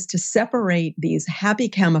 just to separate these happy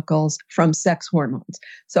chemicals from sex hormones.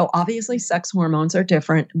 So obviously sex hormones are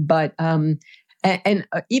different, but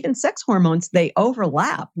even sex hormones, they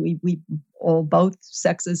overlap. Both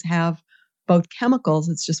sexes have both chemicals.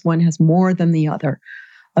 It's just one has more than the other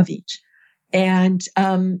of each. And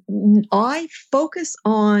I focus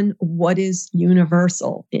on what is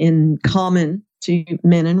universal in common to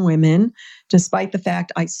men and women, despite the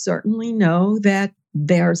fact I certainly know that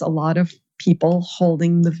there's a lot of people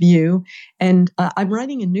holding the view. And I'm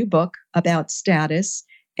writing a new book about status,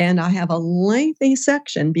 and I have a lengthy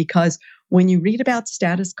section because when you read about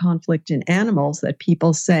status conflict in animals, that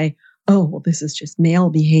people say, oh, well, this is just male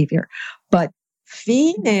behavior. But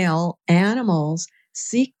female animals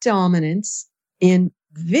seek dominance in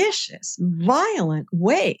vicious, violent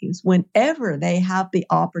ways whenever they have the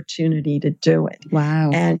opportunity to do it. Wow.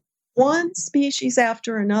 And one species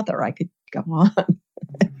after another, I could go on.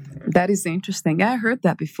 That is interesting. I heard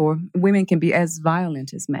that before. Women can be as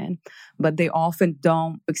violent as men, but they often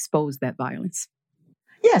don't expose that violence.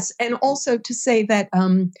 Yes, and also to say that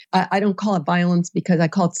I don't call it violence because I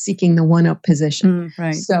call it seeking the one-up position.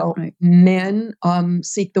 Right. So right. Men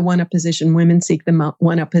seek the one-up position, women seek the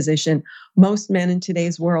one-up position. Most men in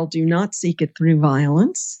today's world do not seek it through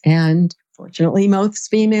violence, and fortunately, most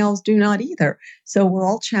females do not either. So we're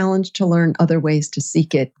all challenged to learn other ways to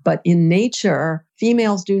seek it. But in nature,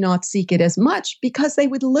 females do not seek it as much because they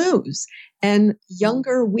would lose. And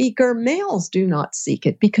younger, weaker males do not seek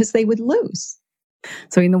it because they would lose.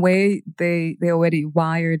 So in a way, they're already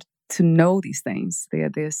wired to know these things.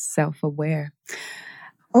 They're self-aware.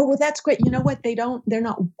 Oh, well, that's great. You know what? They're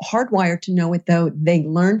not hardwired to know it, though. They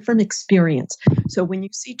learn from experience. So when you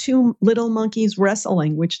see two little monkeys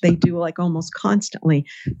wrestling, which they do like almost constantly,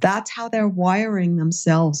 that's how they're wiring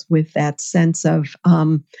themselves with that sense of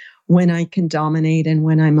when I can dominate and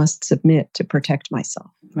when I must submit to protect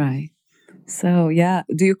myself. Right. So, yeah,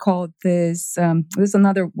 do you call this, there's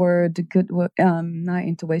another word, good word, not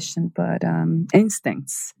intuition, but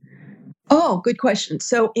instincts? Oh, good question.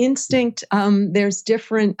 So instinct, there's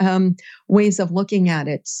different ways of looking at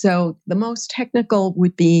it. So the most technical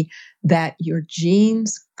would be that your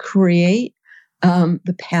genes create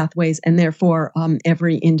the pathways, and therefore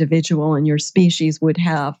every individual in your species would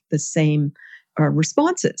have the same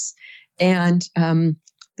responses. And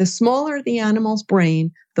the smaller the animal's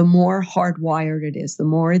brain, the more hardwired it is, the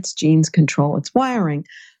more its genes control its wiring.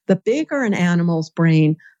 The bigger an animal's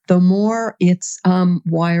brain, the more its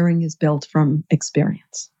wiring is built from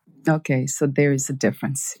experience. Okay, so there is a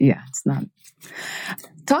difference. Yeah, it's not.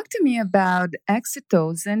 Talk to me about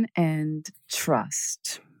oxytocin and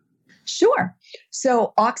trust. Sure.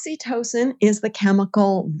 So oxytocin is the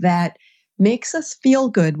chemical that makes us feel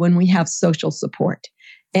good when we have social support.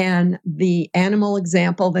 And the animal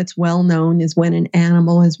example that's well known is when an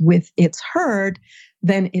animal is with its herd,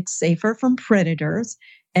 then it's safer from predators.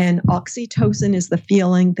 And oxytocin is the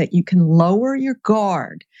feeling that you can lower your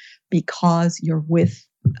guard because you're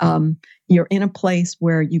you're in a place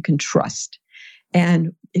where you can trust.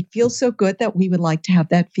 And it feels so good that we would like to have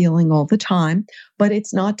that feeling all the time, but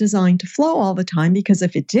it's not designed to flow all the time, because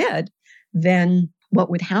if it did, then what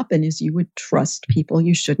would happen is you would trust people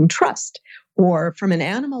you shouldn't trust. Or from an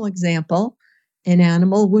animal example, an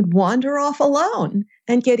animal would wander off alone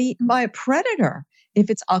and get eaten by a predator if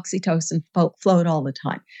its oxytocin flowed all the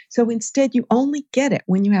time. So instead, you only get it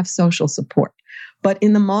when you have social support. But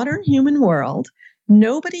in the modern human world,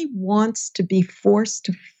 nobody wants to be forced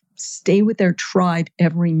to stay with their tribe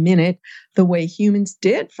every minute the way humans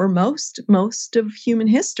did for most of human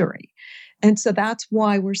history. And so that's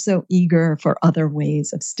why we're so eager for other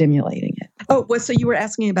ways of stimulating it. Oh, well, so you were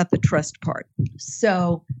asking about the trust part.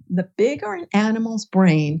 So the bigger an animal's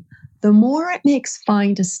brain, the more it makes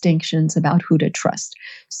fine distinctions about who to trust.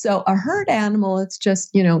 So a herd animal, it's just,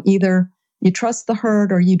 either you trust the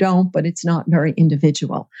herd or you don't, but it's not very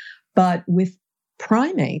individual. But with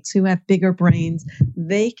primates who have bigger brains,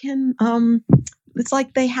 they can, it's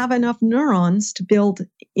like they have enough neurons to build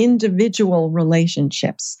individual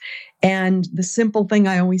relationships. And the simple thing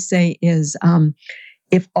I always say is,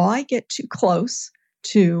 if I get too close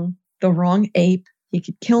to the wrong ape, he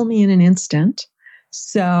could kill me in an instant.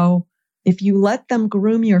 So if you let them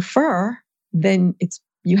groom your fur, then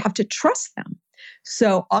you have to trust them.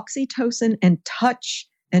 So oxytocin and touch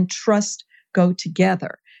and trust go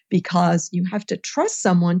together because you have to trust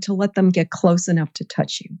someone to let them get close enough to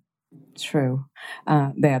touch you. True.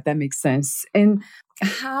 That makes sense. And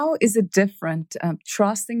how is it different,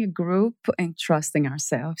 trusting a group and trusting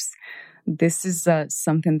ourselves? This is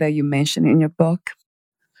something that you mentioned in your book.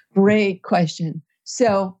 Great question.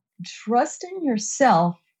 So trusting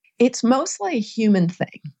yourself, it's mostly a human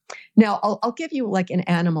thing. Now, I'll give you like an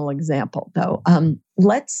animal example, though.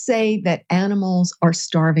 Let's say that animals are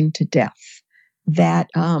starving to death, that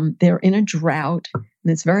they're in a drought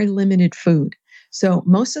and it's very limited food. So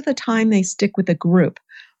most of the time they stick with a group,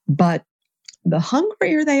 but the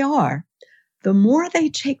hungrier they are, the more they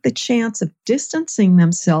take the chance of distancing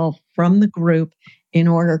themselves from the group in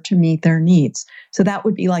order to meet their needs. So that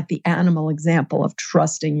would be like the animal example of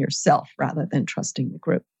trusting yourself rather than trusting the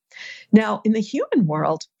group. Now, in the human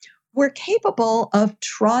world, we're capable of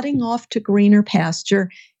trotting off to greener pasture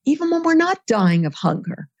even when we're not dying of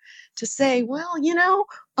hunger. To say, well,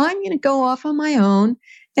 I'm going to go off on my own.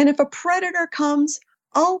 And if a predator comes,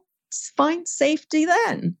 I'll find safety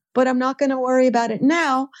then. But I'm not going to worry about it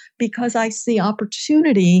now because I see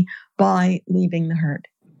opportunity by leaving the herd.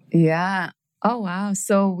 Yeah. Oh, wow.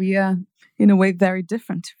 So we are, in a way, very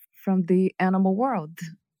different from the animal world.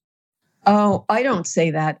 Oh, I don't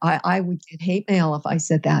say that. I would get hate mail if I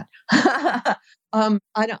said that. I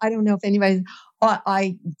don't know if anybody.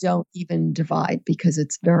 I don't even divide because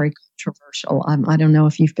it's very controversial. I don't know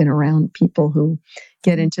if you've been around people who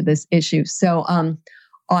get into this issue. So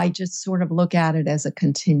I just sort of look at it as a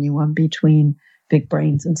continuum between big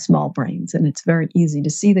brains and small brains, and it's very easy to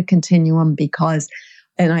see the continuum because,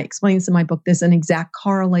 and I explain this in my book, there's an exact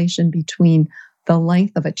correlation between the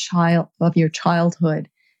length of your childhood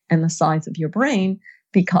and the size of your brain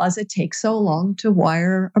because it takes so long to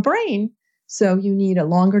wire a brain. So you need a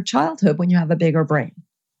longer childhood when you have a bigger brain.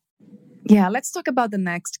 Yeah, let's talk about the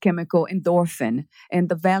next chemical, endorphin, and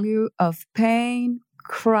the value of pain,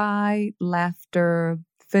 cry, laughter,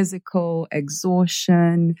 physical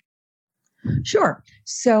exhaustion. Sure.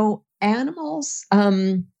 So animals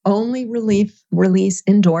only release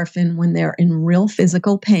endorphin when they're in real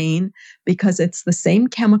physical pain because it's the same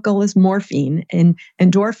chemical as morphine. And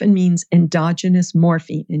endorphin means endogenous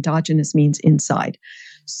morphine. Endogenous means inside.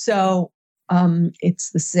 So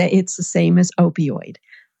it's the same as opioid.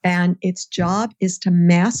 And its job is to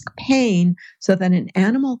mask pain so that an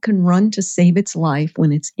animal can run to save its life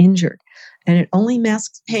when it's injured. And it only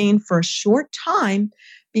masks pain for a short time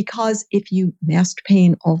because if you masked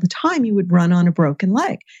pain all the time, you would run on a broken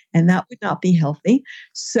leg, and that would not be healthy.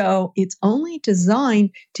 So it's only designed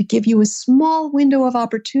to give you a small window of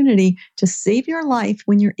opportunity to save your life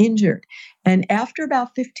when you're injured. And after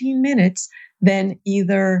about 15 minutes, then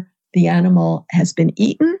either the animal has been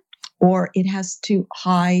eaten or it has to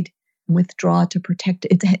hide, withdraw to protect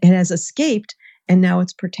it. It has escaped, and now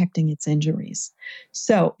it's protecting its injuries.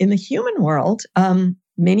 So in the human world,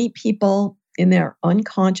 many people in their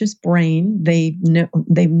unconscious brain, they've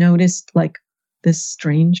noticed like this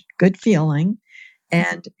strange good feeling,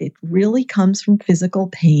 and it really comes from physical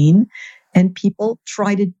pain. And people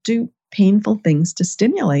try to do painful things to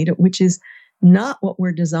stimulate it, which is not what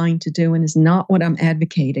we're designed to do and is not what I'm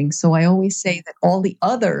advocating. So I always say that all the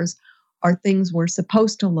others are things we're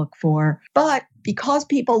supposed to look for. But because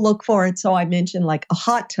people look for it, so I mentioned like a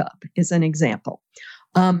hot tub is an example.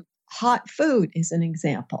 Hot food is an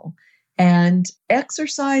example. And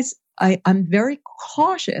exercise, I'm very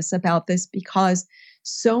cautious about this because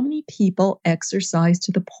so many people exercise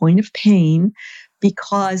to the point of pain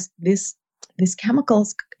because this this chemical,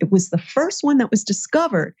 it was the first one that was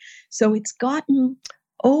discovered. So it's gotten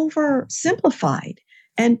oversimplified.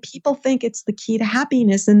 And people think it's the key to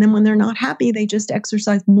happiness. And then when they're not happy, they just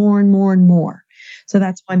exercise more and more and more. So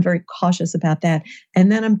that's why I'm very cautious about that.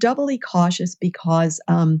 And then I'm doubly cautious because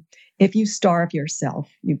if you starve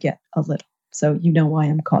yourself, you get a little. So you know why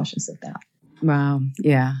I'm cautious of that. Wow.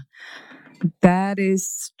 Yeah. That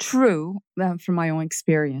is true from my own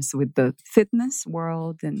experience with the fitness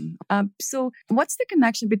world. And so what's the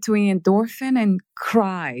connection between endorphin and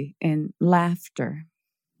cry and laughter?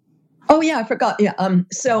 Oh, yeah, I forgot. Yeah.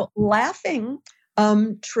 So laughing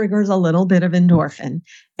triggers a little bit of endorphin.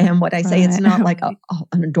 And what I say, it's not like an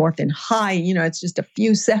endorphin high, it's just a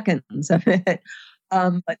few seconds of it.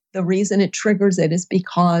 But the reason it triggers it is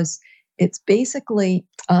because it's basically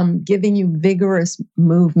giving you vigorous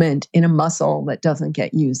movement in a muscle that doesn't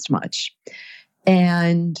get used much.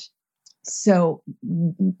 And so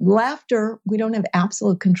laughter, we don't have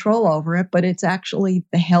absolute control over it, but it's actually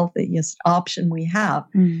the healthiest option we have.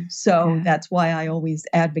 That's why I always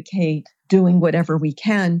advocate doing whatever we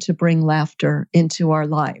can to bring laughter into our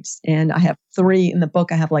lives. And I have in the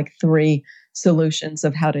book, I have like 3 solutions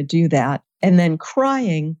of how to do that. And then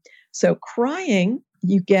crying. So crying,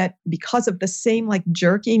 you get, because of the same like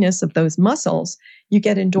jerkiness of those muscles, you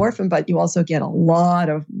get endorphin, but you also get a lot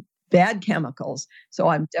of bad chemicals. So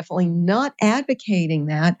I'm definitely not advocating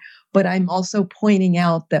that, but I'm also pointing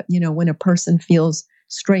out that, when a person feels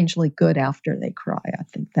strangely good after they cry, I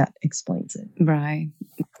think that explains it. Right.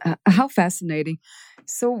 How fascinating.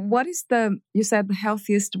 So what is you said the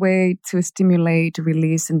healthiest way to stimulate, to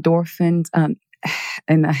release endorphins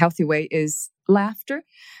in a healthy way is laughter.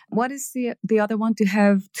 What is the other one? Do you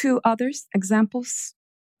have 2 others examples?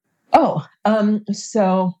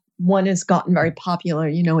 So one has gotten very popular,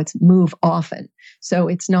 it's move often. So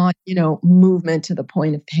it's not, movement to the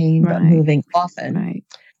point of pain, but moving often. Right.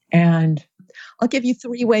 And I'll give you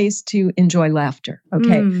 3 ways to enjoy laughter.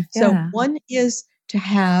 Okay. So one is to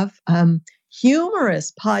have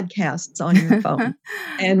humorous podcasts on your phone.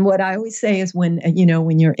 And what I always say is when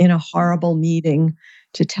you're in a horrible meeting,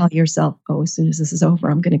 to tell yourself, as soon as this is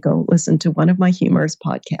over, I'm going to go listen to one of my humorous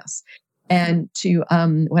podcasts. And to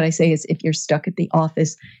what I say is, if you're stuck at the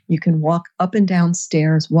office, you can walk up and down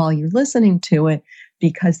stairs while you're listening to it,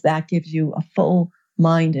 because that gives you a full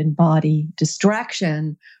mind and body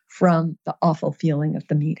distraction from the awful feeling of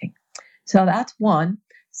the meeting. So that's one.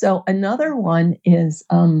 So another one is,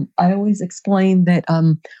 I always explain that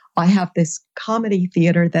I have this comedy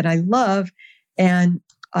theater that I love, and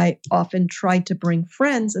I often tried to bring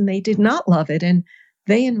friends, and they did not love it. And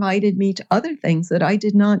they invited me to other things that I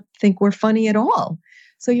did not think were funny at all.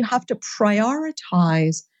 So you have to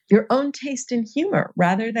prioritize your own taste in humor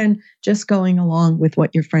rather than just going along with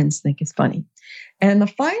what your friends think is funny. And the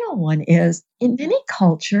final one is, in many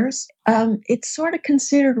cultures, it's sort of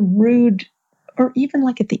considered rude, or even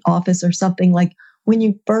like at the office or something, like when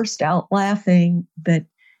you burst out laughing, that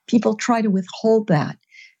people try to withhold that.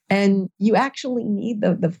 And you actually need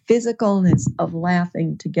the physicalness of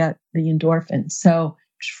laughing to get the endorphin. So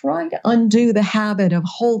try to undo the habit of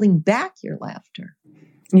holding back your laughter.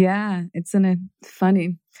 Yeah, it's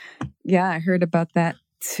funny. Yeah, I heard about that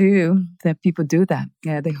too, that people do that.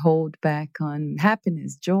 Yeah, they hold back on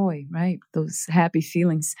happiness, joy, right? Those happy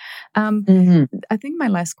feelings. I think my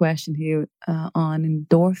last question here on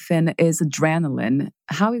endorphin is adrenaline.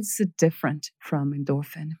 How is it different from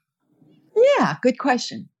endorphin? Yeah, good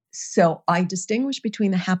question. So I distinguish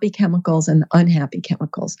between the happy chemicals and the unhappy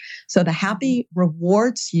chemicals. So the happy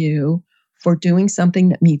rewards you for doing something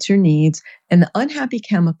that meets your needs, and the unhappy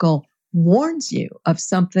chemical warns you of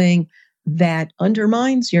something that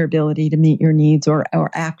undermines your ability to meet your needs or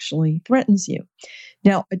actually threatens you.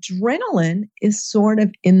 Now, adrenaline is sort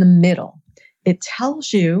of in the middle. It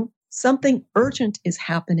tells you something urgent is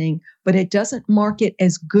happening, but it doesn't mark it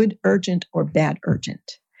as good urgent or bad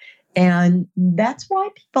urgent. And that's why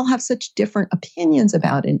people have such different opinions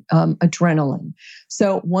about adrenaline.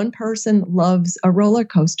 So one person loves a roller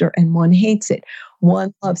coaster and one hates it.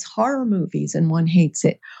 One loves horror movies and one hates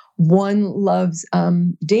it. One loves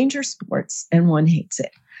danger sports and one hates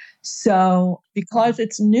it. So because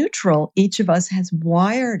it's neutral, each of us has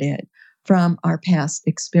wired it from our past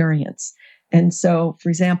experience. And so, for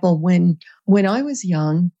example, when I was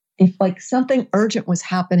young, if like something urgent was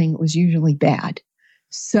happening, it was usually bad.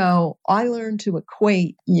 So I learned to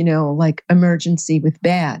equate, like emergency with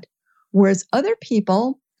bad, whereas other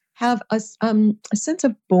people have a sense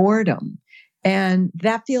of boredom, and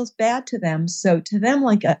that feels bad to them. So to them,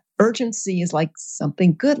 like urgency is like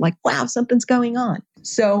something good, like, wow, something's going on.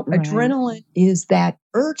 So adrenaline is that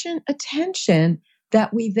urgent attention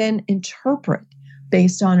that we then interpret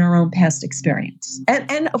based on our own past experience.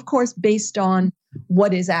 And of course, based on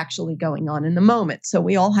what is actually going on in the moment. So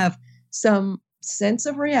we all have some sense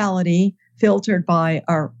of reality filtered by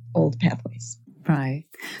our old pathways. Right.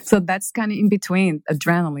 So that's kind of in between.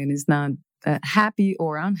 Adrenaline is not a happy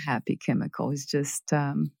or unhappy chemical. It's just,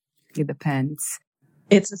 it depends.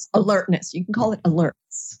 It's alertness. You can call it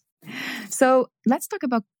alertness. So let's talk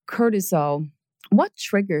about cortisol. What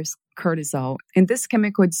triggers cortisol? And this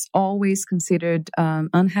chemical is always considered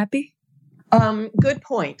unhappy? Good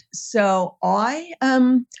point. So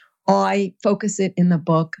I focus it in the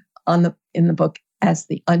book as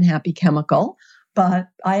the unhappy chemical, but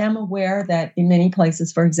I am aware that in many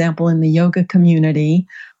places, for example, in the yoga community,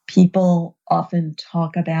 people often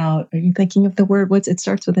talk about. Are you thinking of the word? It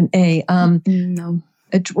starts with an A? No.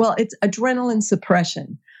 It's adrenaline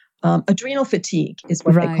suppression. Adrenal fatigue is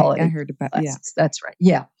what they call it. I heard about it. Yeah. That's right.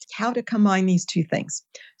 Yeah. How to combine these two things.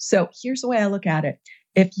 So here's the way I look at it.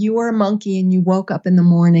 If you were a monkey and you woke up in the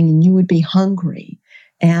morning and you would be hungry,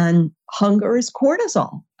 and hunger is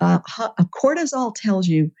cortisol. Cortisol tells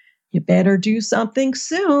you better do something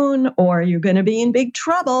soon or you're going to be in big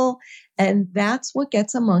trouble. And that's what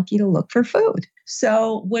gets a monkey to look for food.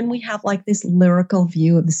 So when we have like this lyrical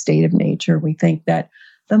view of the state of nature, we think that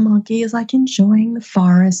the monkey is like enjoying the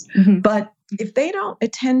forest. Mm-hmm. But if they don't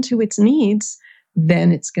attend to its needs,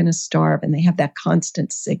 then it's going to starve. And they have that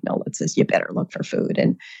constant signal that says, you better look for food.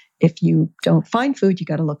 And if you don't find food, you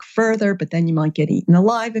got to look further, but then you might get eaten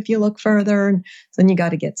alive if you look further. And then you got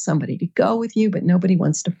to get somebody to go with you, but nobody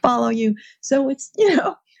wants to follow you. So it's,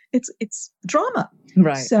 it's drama.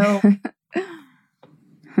 Right. So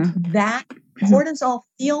that cortisol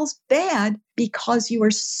feels bad because you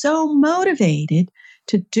are so motivated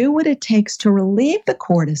to do what it takes to relieve the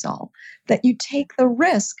cortisol that you take the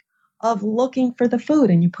risk of looking for the food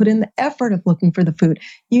and you put in the effort of looking for the food.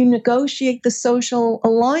 You negotiate the social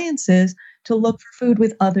alliances to look for food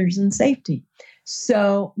with others in safety.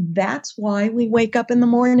 So that's why we wake up in the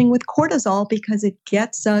morning with cortisol, because it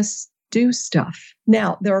gets us do stuff.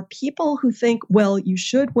 Now, there are people who think, well, you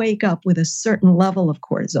should wake up with a certain level of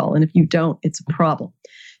cortisol, and if you don't, it's a problem.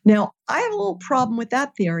 Now, I have a little problem with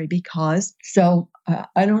that theory because,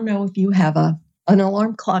 I don't know if you have an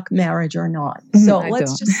alarm clock marriage or not. So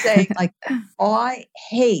let's just say, I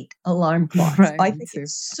hate alarm clocks. Right, I think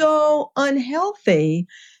it's so unhealthy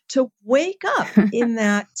to wake up in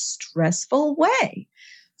that stressful way.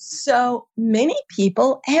 So many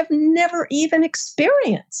people have never even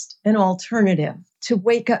experienced an alternative to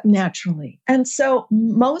wake up naturally. And so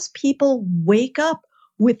most people wake up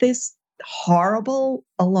with this horrible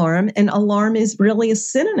alarm, and alarm is really a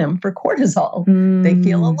synonym for cortisol. They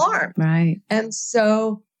feel alarmed. Right. And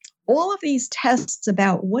so all of these tests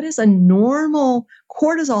about what is a normal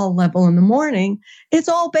cortisol level in the morning, it's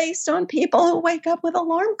all based on people who wake up with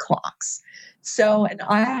alarm clocks. So, and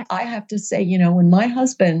I have to say, when my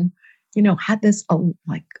husband, had this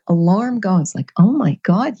alarm go, it's like, oh my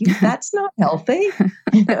God, that's not healthy.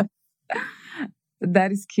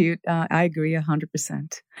 That is cute. I agree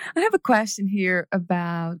 100%. I have a question here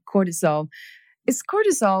about cortisol. Is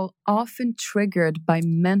cortisol often triggered by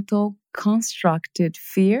mental constructed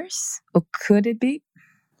fears, or could it be?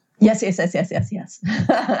 Yes.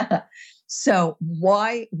 So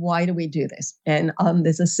why do we do this? And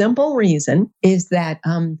there's a simple reason, is that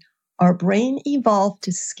our brain evolved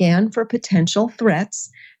to scan for potential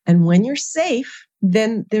threats. And when you're safe,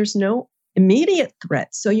 then there's no immediate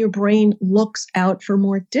threats. So your brain looks out for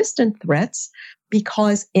more distant threats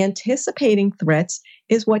because anticipating threats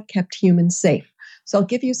is what kept humans safe. So I'll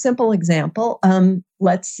give you a simple example.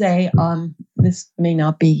 Let's say this may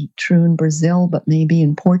not be true in Brazil, but maybe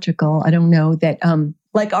in Portugal. I don't know, that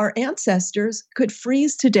our ancestors could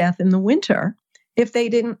freeze to death in the winter if they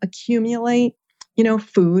didn't accumulate,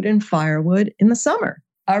 food and firewood in the summer.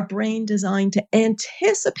 Our brain designed to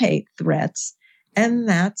anticipate threats, and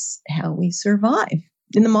that's how we survive.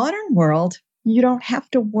 In the modern world, you don't have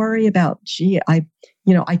to worry about, I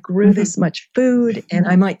grew this much food and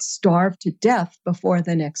I might starve to death before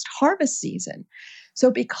the next harvest season.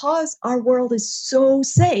 So because our world is so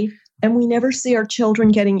safe and we never see our children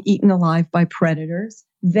getting eaten alive by predators,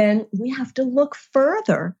 then we have to look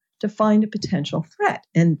further to find a potential threat.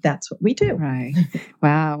 And that's what we do. Right.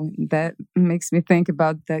 Wow. That makes me think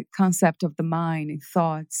about the concept of the mind and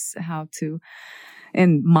thoughts,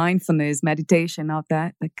 and mindfulness, meditation, all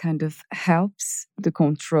that kind of helps to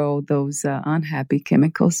control those unhappy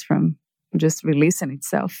chemicals from just releasing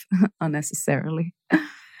itself unnecessarily.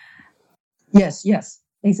 Yes,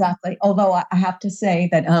 exactly. Although I have to say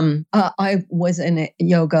that I was in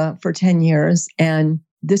yoga for 10 years, and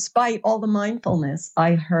despite all the mindfulness,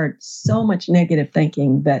 I heard so much negative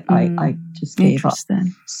thinking that I just gave up.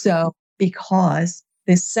 So because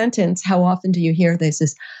this sentence, how often do you hear this,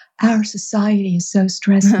 is our society is so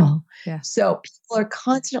stressful. Yeah. So people are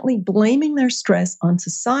constantly blaming their stress on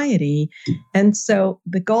society. And so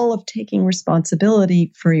the goal of taking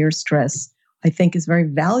responsibility for your stress, I think, is very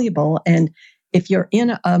valuable. And if you're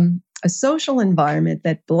in a social environment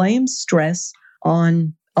that blames stress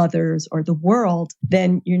on others or the world,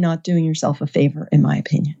 then you're not doing yourself a favor, in my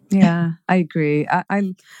opinion. Yeah, I agree.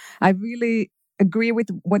 I really agree with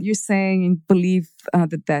what you're saying and believe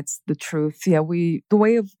that that's the truth. Yeah, the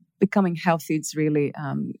way of becoming healthy is really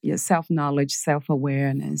self-knowledge,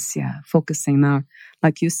 self-awareness. Yeah, focusing on,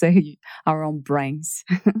 like you say, our own brains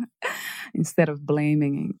instead of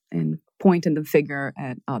blaming and pointing the finger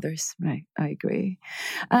at others. Right, I agree.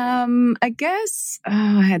 I guess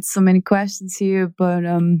I had so many questions here, but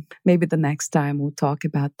maybe the next time we'll talk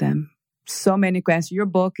about them. So many questions. Your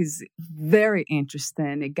book is very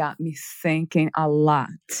interesting. It got me thinking a lot.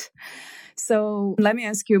 So let me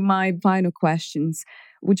ask you my final questions.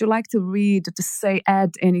 Would you like to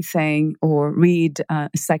add anything or read a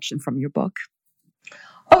section from your book?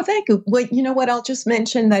 Oh, thank you. Well, you know what? I'll just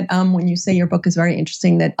mention that when you say your book is very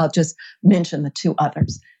interesting, that I'll just mention the two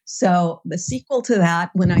others. So the sequel to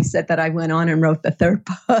that, when I said that I went on and wrote the third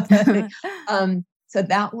book, so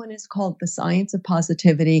that one is called The Science of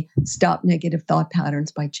Positivity, Stop Negative Thought Patterns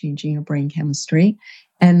by Changing Your Brain Chemistry.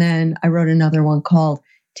 And then I wrote another one called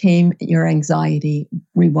Tame Your Anxiety,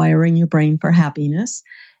 Rewiring Your Brain for Happiness.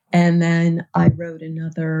 And then I wrote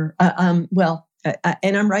another, and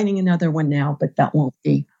I'm writing another one now, but that won't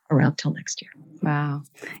be around till next year. Wow.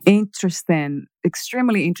 Interesting.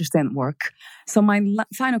 Extremely interesting work. So my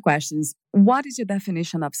final question is, what is your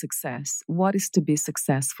definition of success? What is to be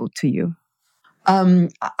successful to you?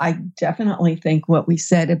 I definitely think what we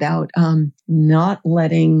said about not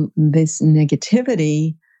letting this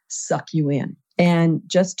negativity suck you in. And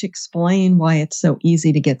just to explain why it's so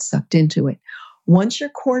easy to get sucked into it. Once your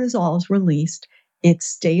cortisol is released, it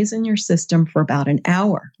stays in your system for about an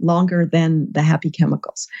hour, longer than the happy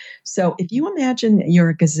chemicals. So if you imagine that you're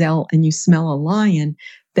a gazelle and you smell a lion,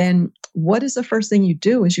 then what is the first thing you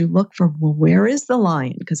do is you look for, well, where is the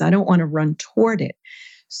lion? Because I don't want to run toward it.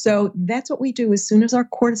 So that's what we do. As soon as our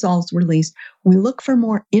cortisol is released, we look for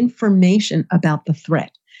more information about the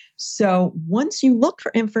threat. So once you look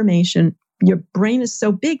for information, your brain is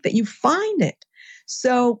so big that you find it.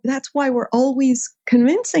 So that's why we're always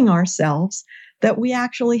convincing ourselves that we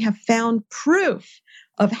actually have found proof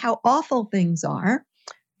of how awful things are,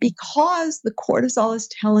 because the cortisol is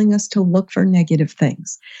telling us to look for negative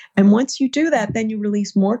things. And once you do that, then you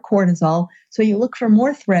release more cortisol. So you look for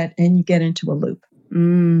more threat and you get into a loop. Wow.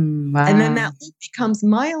 And then that loop becomes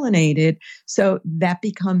myelinated. So that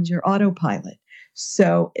becomes your autopilot.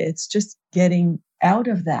 So it's just getting out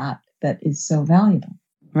of that is so valuable.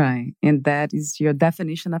 Right. And that is your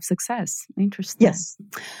definition of success. Interesting. Yes.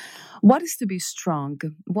 What is to be strong?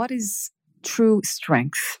 What is true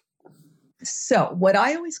strength? So what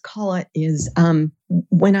I always call it is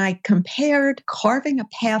when I compared carving a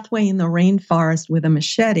pathway in the rainforest with a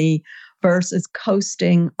machete versus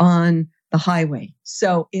coasting on the highway.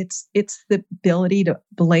 So it's the ability to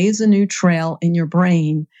blaze a new trail in your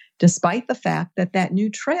brain, despite the fact that that new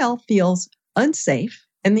trail feels unsafe.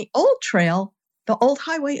 And the old trail, the old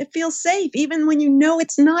highway, it feels safe, even when you know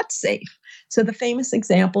it's not safe. So the famous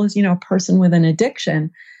example is, a person with an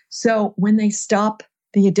addiction. So when they stop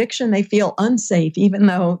the addiction, they feel unsafe, even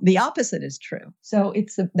though the opposite is true. So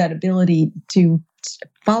it's that ability to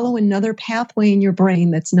follow another pathway in your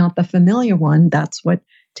brain that's not the familiar one. That's what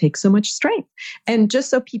takes so much strength. And just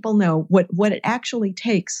so people know, what it actually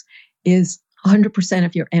takes is 100%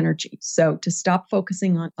 of your energy. So to stop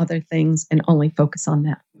focusing on other things and only focus on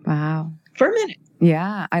that. Wow. For a minute.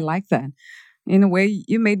 Yeah, I like that. In a way,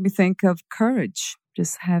 you made me think of courage,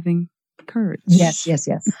 just having courage. Yes,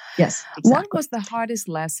 exactly. What was the hardest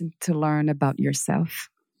lesson to learn about yourself?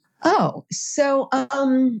 Oh, so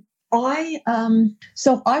I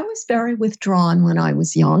was very withdrawn when I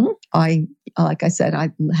was young. Like I said,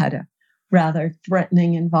 I had a rather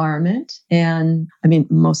threatening environment, and I mean,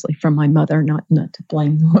 mostly from my mother, not to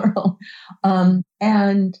blame the world.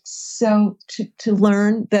 And so to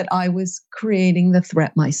learn that I was creating the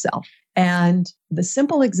threat myself. And the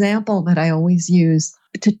simple example that I always use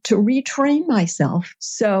to retrain myself.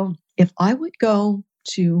 So if I would go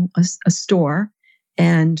to a store,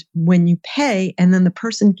 and when you pay and then the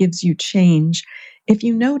person gives you change, if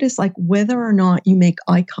you notice like whether or not you make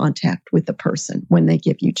eye contact with the person when they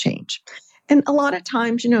give you change. And a lot of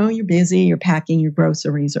times, you're busy, you're packing your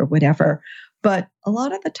groceries or whatever. But a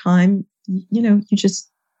lot of the time, you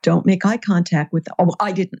just don't make eye contact with them. Oh,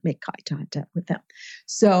 I didn't make eye contact with them.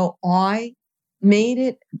 So I made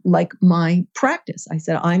it like my practice. I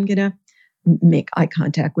said, I'm going to make eye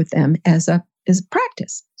contact with them as a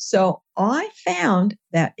practice. So I found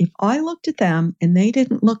that if I looked at them and they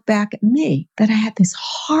didn't look back at me, that I had this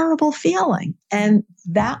horrible feeling. And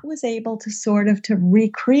that was able to sort of to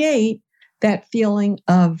recreate that feeling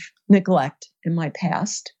of neglect in my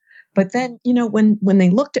past. But then, when they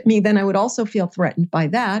looked at me, then I would also feel threatened by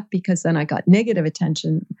that because then I got negative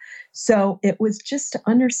attention. So it was just to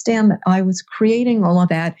understand that I was creating all of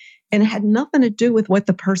that and it had nothing to do with what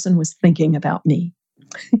the person was thinking about me.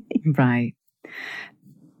 Right.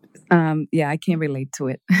 Yeah, I can relate to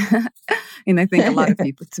it. And I think a lot of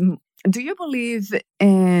people too. Do you believe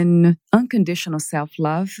in unconditional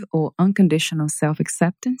self-love or unconditional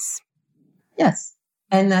self-acceptance? Yes.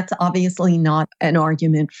 And that's obviously not an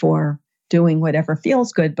argument for doing whatever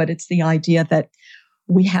feels good, but it's the idea that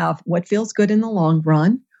we have what feels good in the long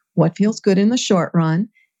run, what feels good in the short run,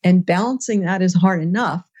 and balancing that is hard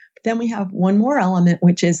enough. But then we have one more element,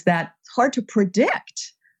 which is that it's hard to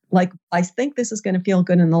predict. Like, I think this is going to feel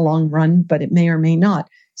good in the long run, but it may or may not.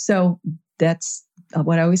 So that's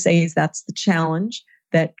what I always say is that's the challenge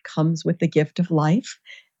that comes with the gift of life.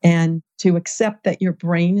 And to accept that your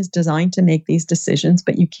brain is designed to make these decisions,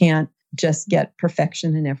 but you can't just get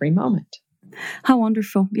perfection in every moment. How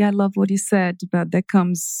wonderful. Yeah, I love what you said about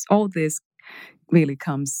all this really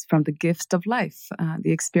comes from the gift of life,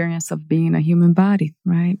 the experience of being a human body,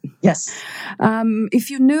 right? Yes. If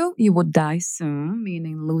you knew you would die soon,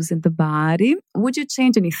 meaning losing the body, would you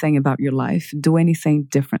change anything about your life, do anything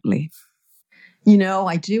differently?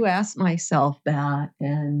 I do ask myself that,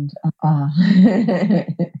 and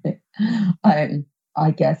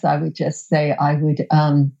I guess I would just say I would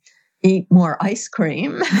eat more ice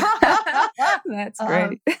cream. That's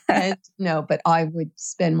great. But I would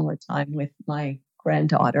spend more time with my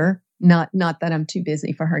granddaughter. Not that I'm too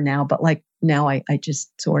busy for her now, but like now I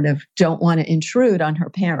just sort of don't want to intrude on her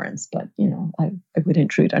parents. But, I would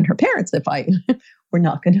intrude on her parents if I were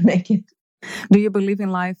not going to make it. Do you believe in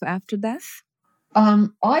life after death?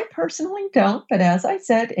 I personally don't, but as I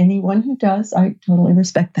said, anyone who does, I totally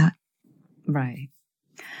respect that. Right.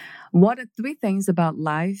 What are 3 things about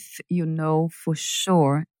life you know for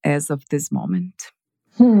sure as of this moment?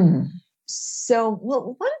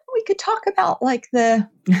 So, we could talk about like the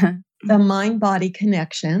mind-body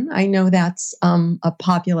connection. I know that's a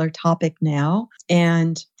popular topic now.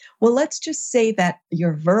 And let's just say that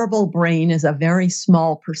your verbal brain is a very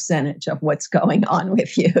small percentage of what's going on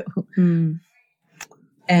with you.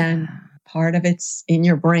 And part of it's in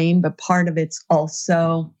your brain, but part of it's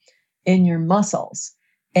also in your muscles.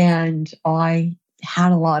 And I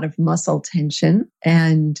had a lot of muscle tension,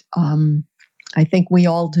 and I think we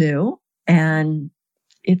all do. And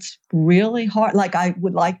it's really hard. Like, I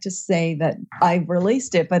would like to say that I've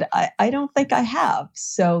released it, but I don't think I have.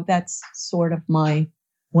 So that's sort of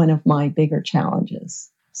one of my bigger challenges.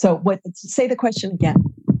 So say the question again.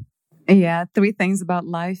 Yeah, 3 things about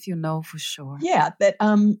life you know for sure. Yeah, that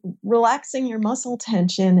relaxing your muscle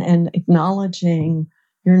tension and acknowledging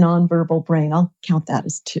your nonverbal brain. I'll count that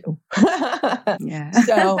as 2. Yeah.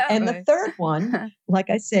 So, and the third one, like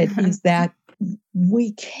I said, is that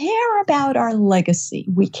we care about our legacy.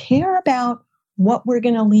 We care about what we're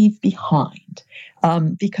going to leave behind,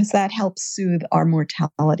 because that helps soothe our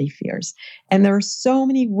mortality fears. And there are so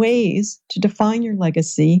many ways to define your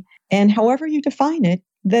legacy, and however you define it,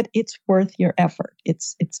 that it's worth your effort.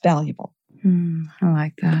 It's valuable. I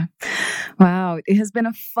like that. Wow. It has been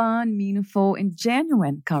a fun, meaningful, and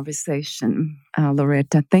genuine conversation,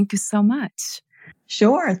 Loretta. Thank you so much.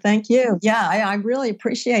 Sure. Thank you. Yeah, I really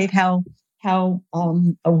appreciate how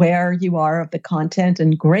aware you are of the content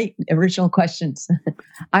and great original questions.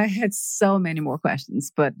 I had so many more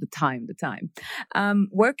questions, but the time.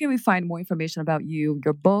 Where can we find more information about you,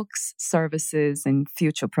 your books, services, and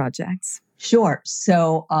future projects? Sure.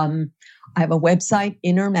 So I have a website,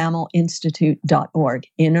 innermammalinstitute.org,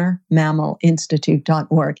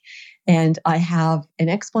 innermammalinstitute.org. And I have an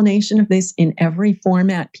explanation of this in every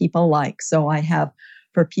format people like. So I have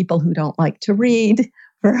for people who don't like to read,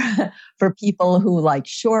 for people who like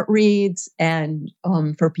short reads, and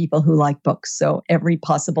for people who like books. So every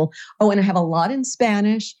possible. Oh, and I have a lot in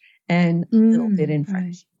Spanish and a little bit in French.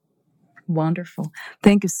 Right. Wonderful.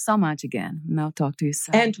 Thank you so much again. And I'll talk to you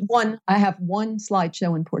soon. And I have one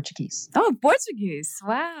slideshow in Portuguese. Oh, Portuguese.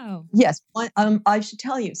 Wow. Yes. I should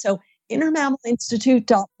tell you. So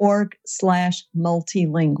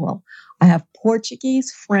innermammalinstitute.org/multilingual. I have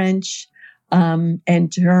Portuguese, French, and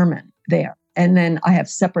German there. And then I have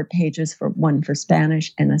separate pages one for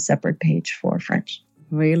Spanish and a separate page for French.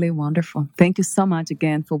 Really wonderful. Thank you so much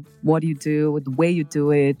again for what you do, the way you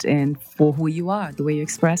do it, and for who you are, the way you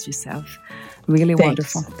express yourself. Really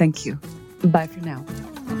wonderful. Thank you. Bye for now.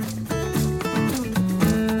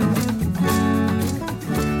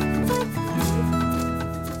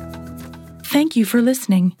 Thank you for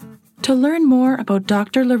listening. To learn more about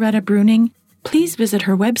Dr. Loretta Breuning, please visit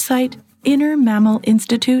her website,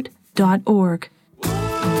 innermammalinstitute.org.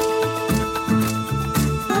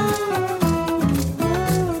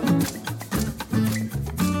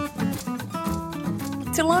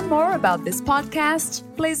 To learn more about this podcast,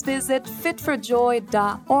 please visit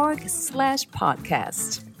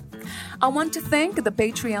fitforjoy.org/podcast. I want to thank the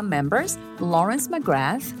Patreon members, Lawrence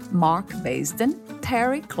McGrath, Mark Basden,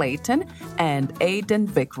 Terry Clayton, and Aidan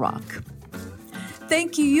Vickrock.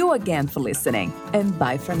 Thank you again for listening, and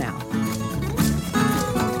bye for now.